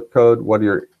specific zip code. What are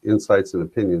your insights and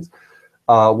opinions?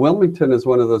 Wilmington is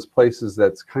one of those places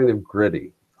that's kind of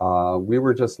gritty. We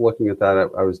were just looking at that.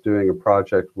 I was doing a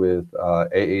project with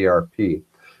AARP,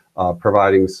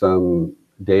 providing some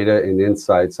data and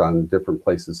insights on different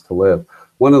places to live.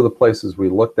 One of the places we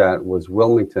looked at was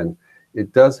Wilmington.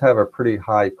 It does have a pretty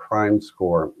high crime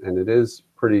score, and it is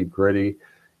pretty gritty.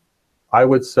 I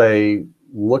would say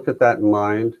look at that in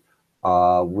mind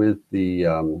with the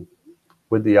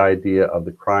idea of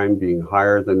the crime being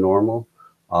higher than normal,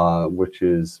 which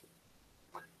is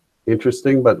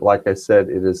interesting, but like I said,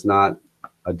 it is not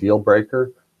a deal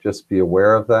breaker. Just be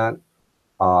aware of that.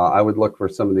 I would look for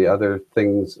some of the other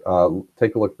things.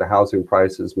 Take a look at the housing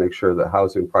prices, make sure that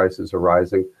housing prices are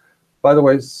rising. By the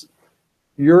way,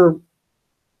 you're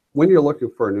when you're looking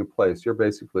for a new place, you're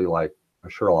basically like a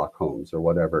Sherlock Holmes or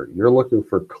whatever. You're looking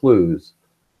for clues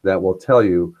that will tell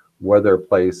you whether a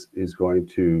place is going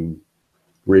to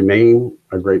remain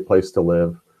a great place to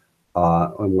live,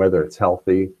 and whether it's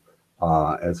healthy,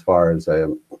 as far as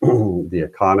the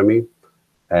economy,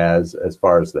 as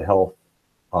far as the health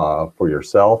for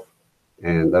yourself,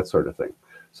 and that sort of thing.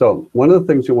 So one of the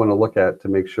things you want to look at to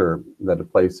make sure that a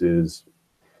place is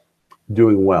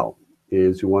doing well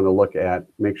is you want to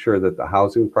make sure that the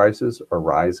housing prices are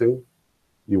rising.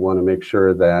 You want to make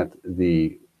sure that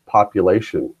the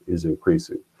population is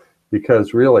increasing,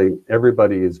 because really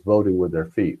everybody is voting with their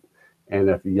feet. And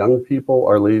if young people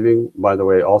are leaving, by the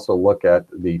way, also look at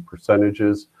the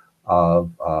percentages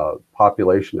of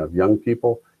population of young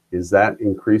people. Is that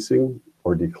increasing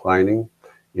or declining?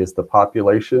 Is the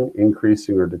population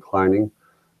increasing or declining?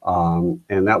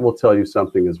 And that will tell you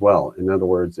something as well. In other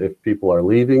words, if people are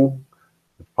leaving,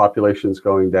 the population is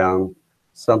going down,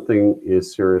 something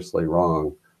is seriously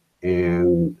wrong.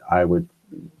 And I would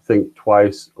think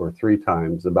twice or three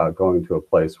times about going to a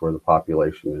place where the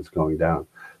population is going down.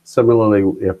 Similarly,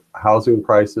 if housing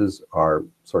prices are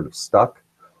sort of stuck,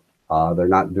 they're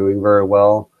not doing very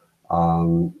well,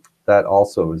 that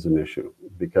also is an issue,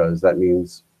 because that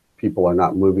means people are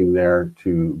not moving there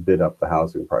to bid up the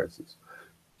housing prices.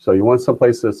 So you want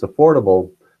someplace that's affordable,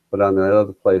 but on the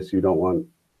other place, you don't want to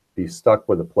be stuck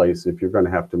with a place if you're going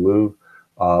to have to move,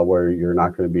 where you're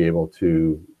not going to be able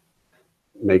to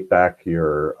make back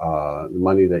your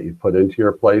money that you put into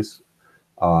your place.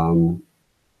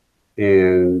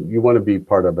 And you want to be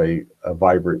part of a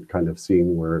vibrant kind of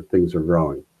scene where things are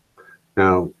growing.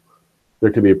 Now,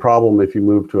 there can be a problem if you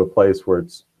move to a place where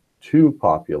it's too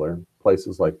popular.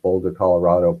 Places like Boulder,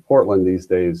 Colorado, Portland these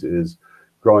days is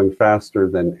growing faster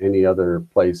than any other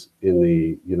place in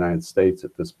the United States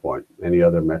at this point, any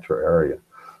other metro area.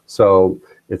 So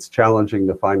it's challenging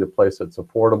to find a place that's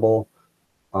affordable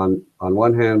on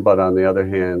one hand, but on the other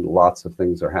hand, lots of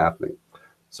things are happening.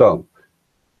 So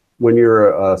when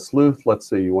you're a sleuth, let's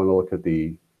say you want to look at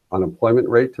the unemployment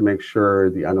rate to make sure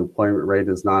the unemployment rate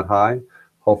is not high.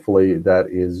 Hopefully that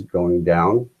is going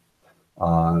down,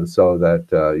 so that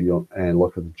and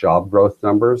look at the job growth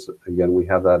numbers. Again, we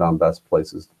have that on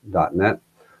bestplaces.net.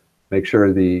 Make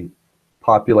sure the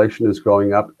population is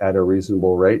going up at a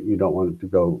reasonable rate. You don't want it to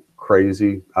go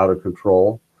crazy, out of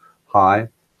control, high.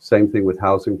 Same thing with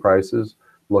housing prices.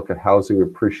 Look at housing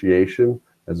appreciation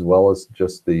as well as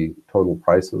just the total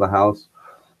price of the house.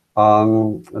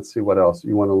 Let's see what else.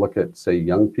 You want to look at, say,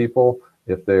 young people.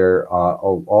 If they're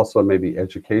also maybe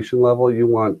education level, you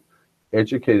want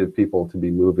educated people to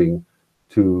be moving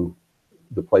to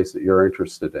the place that you're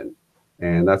interested in.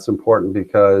 And that's important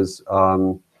because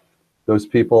those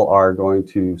people are going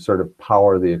to sort of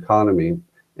power the economy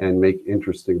and make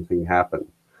interesting things happen.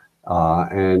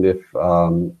 And if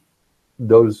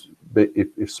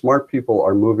smart people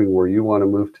are moving where you want to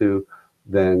move to,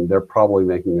 then they're probably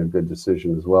making a good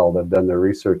decision as well. They've done their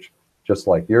research just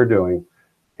like you're doing,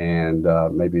 and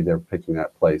maybe they're picking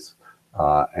that place,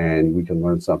 and we can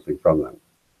learn something from them.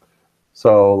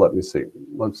 So let me see.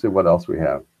 Let's see what else we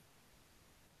have.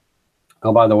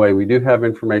 Oh, by the way, we do have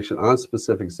information on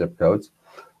specific zip codes.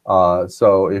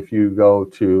 So if you go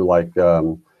to, like,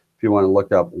 if you want to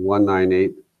look up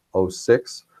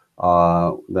 19806,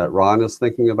 that Ron is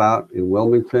thinking about in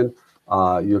Wilmington,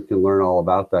 you can learn all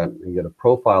about that and get a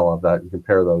profile of that and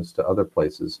compare those to other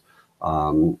places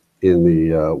in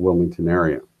the Wilmington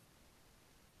area.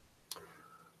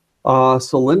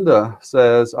 So Linda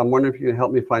says, I'm wondering if you can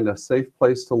help me find a safe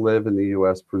place to live in the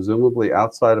U.S., presumably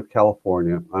outside of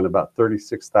California, on about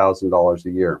 $36,000 a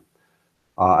year.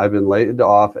 I've been laid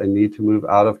off and need to move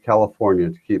out of California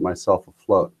to keep myself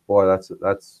afloat. Boy,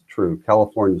 that's true.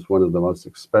 California is one of the most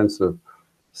expensive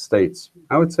states.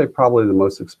 I would say probably the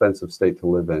most expensive state to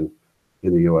live in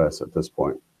the U.S. at this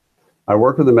point. I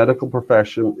work in the medical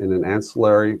profession in an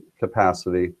ancillary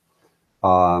capacity.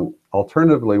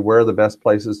 Alternatively, where are the best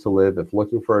places to live if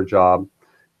looking for a job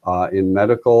in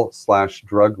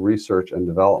medical/drug research and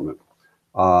development?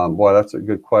 Boy, that's a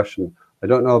good question. I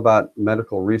don't know about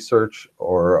medical research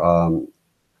or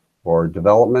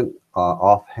development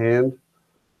offhand.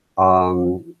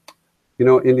 You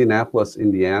know, Indianapolis,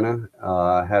 Indiana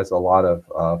has a lot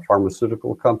of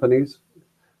pharmaceutical companies.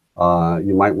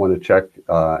 You might want to check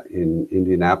in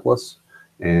Indianapolis,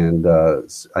 and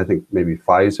I think maybe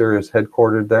Pfizer is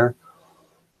headquartered there.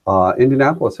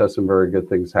 Indianapolis has some very good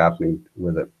things happening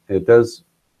with it.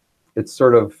 It's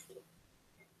sort of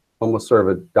almost sort of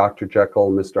a Dr.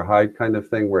 Jekyll, Mr. Hyde kind of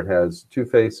thing, where it has two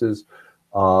faces.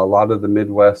 A lot of the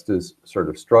Midwest is sort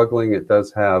of struggling. It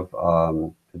does have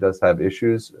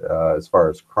issues as far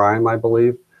as crime, I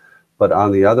believe. But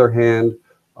on the other hand,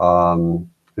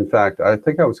 in fact, I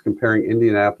think I was comparing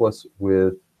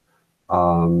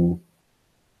um,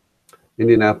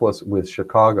 Indianapolis with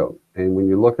Chicago. And when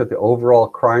you look at the overall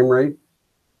crime rate,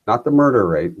 not the murder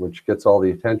rate, which gets all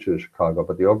the attention in Chicago,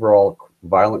 but the overall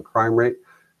violent crime rate,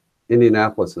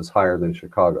 Indianapolis is higher than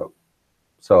Chicago.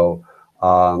 So,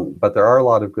 but there are a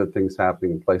lot of good things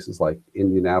happening in places like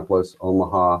Indianapolis,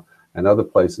 Omaha, and other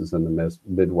places in the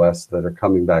Midwest that are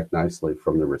coming back nicely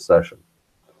from the recession.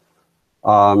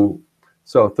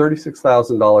 So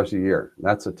 $36,000 a year,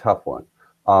 that's a tough one.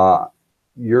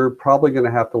 You're probably going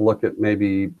to have to look at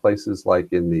maybe places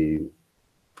like in the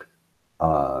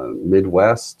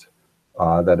Midwest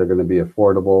that are going to be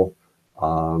affordable.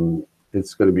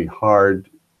 It's going to be hard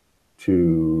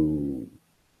to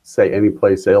say any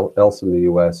place else in the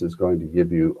U.S. is going to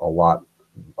give you a lot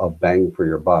of bang for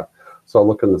your buck. So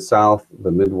look in the South,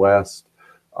 the Midwest,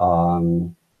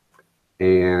 and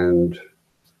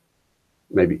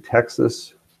maybe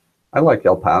Texas. I like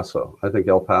El Paso. I think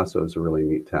El Paso is a really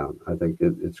neat town. I think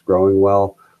it's growing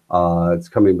well. It's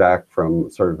coming back from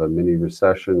sort of a mini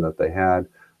recession that they had.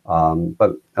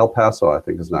 But El Paso, I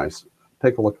think, is nice.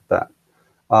 Take a look at that.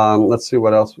 Let's see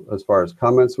what else as far as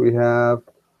comments we have.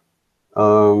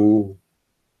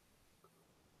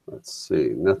 Let's see,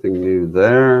 nothing new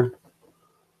there.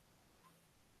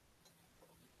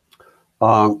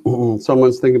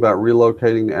 Someone's thinking about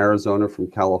relocating to Arizona from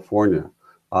California.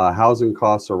 Housing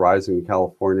costs are rising in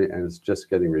California, and it's just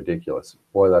getting ridiculous.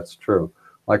 Boy, that's true.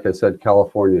 Like I said,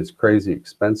 California is crazy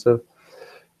expensive.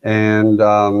 And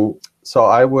so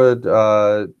I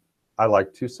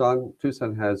like Tucson.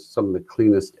 Tucson has some of the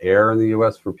cleanest air in the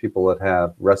U.S. for people that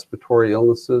have respiratory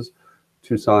illnesses.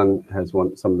 Tucson has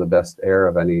some of the best air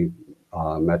of any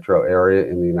metro area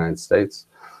in the United States.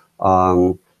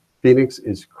 Phoenix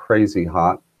is crazy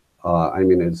hot. I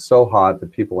mean, it's so hot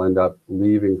that people end up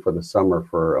leaving for the summer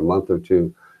for a month or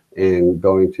two and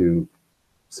going to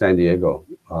San Diego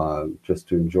just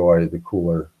to enjoy the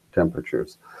cooler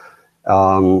temperatures.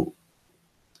 I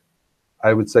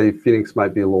would say Phoenix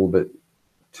might be a little bit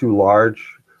too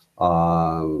large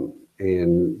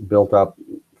and built up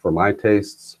for my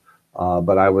tastes,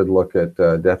 but I would look at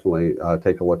definitely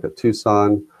take a look at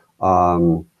Tucson.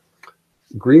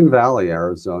 Green Valley,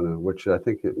 Arizona, which I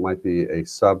think it might be a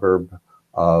suburb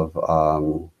of,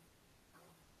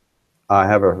 I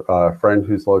have a friend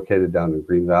who's located down in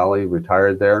Green Valley,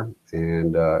 retired there,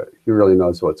 and he really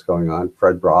knows what's going on.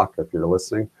 Fred Brock, if you're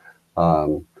listening,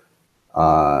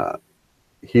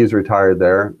 he's retired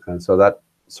there, and so that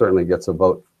certainly gets a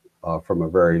vote from a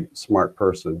very smart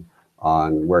person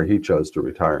on where he chose to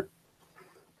retire.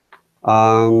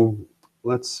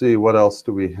 Let's see, what else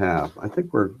do we have? I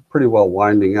think we're pretty well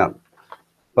winding up,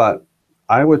 but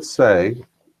I would say,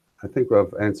 I think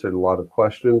we've answered a lot of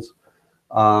questions.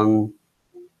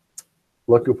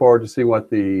 Looking forward to see what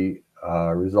the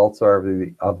results are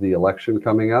of the election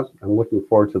coming up. I'm looking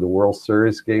forward to the World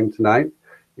Series game tonight.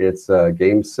 It's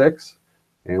Game 6,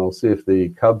 and we'll see if the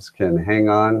Cubs can hang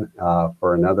on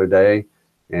for another day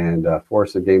and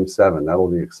force a Game 7. That'll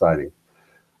be exciting.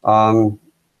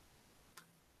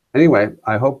 Anyway,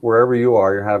 I hope wherever you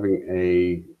are, you're having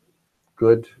a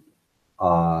good,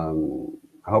 I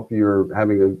hope you're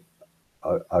having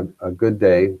a good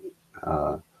day,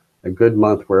 a good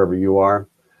month wherever you are.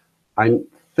 I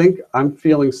think I'm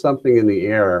feeling something in the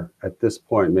air at this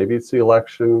point. Maybe it's the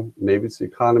election, maybe it's the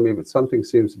economy, but something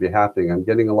seems to be happening. I'm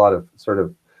getting a lot of sort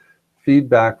of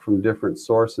feedback from different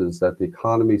sources that the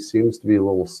economy seems to be a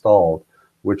little stalled,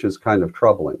 which is kind of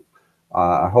troubling.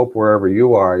 I hope wherever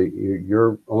you are,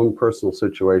 your own personal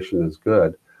situation is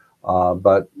good.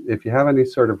 But if you have any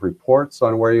sort of reports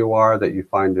on where you are that you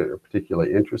find are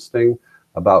particularly interesting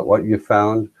about what you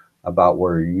found, about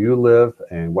where you live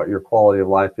and what your quality of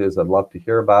life is, I'd love to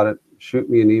hear about it. Shoot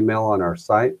me an email on our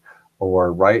site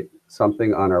or write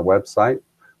something on our website,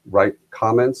 write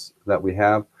comments that we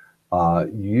have.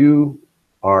 You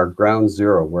are ground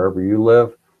zero wherever you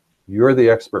live. You're the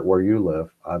expert where you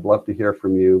live. I'd love to hear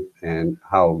from you and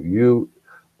how you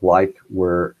like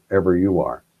wherever you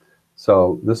are.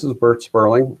 So this is Bert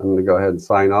Sperling. I'm going to go ahead and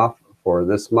sign off for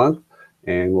this month,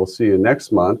 and we'll see you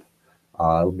next month.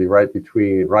 It'll be right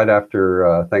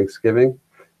after Thanksgiving,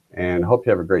 and hope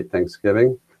you have a great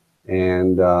Thanksgiving.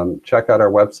 And check out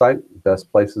our website,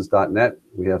 bestplaces.net.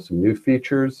 We have some new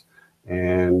features,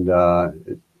 and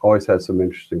it always has some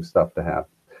interesting stuff to have.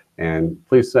 And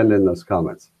please send in those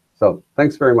comments. So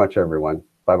thanks very much, everyone.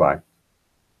 Bye-bye.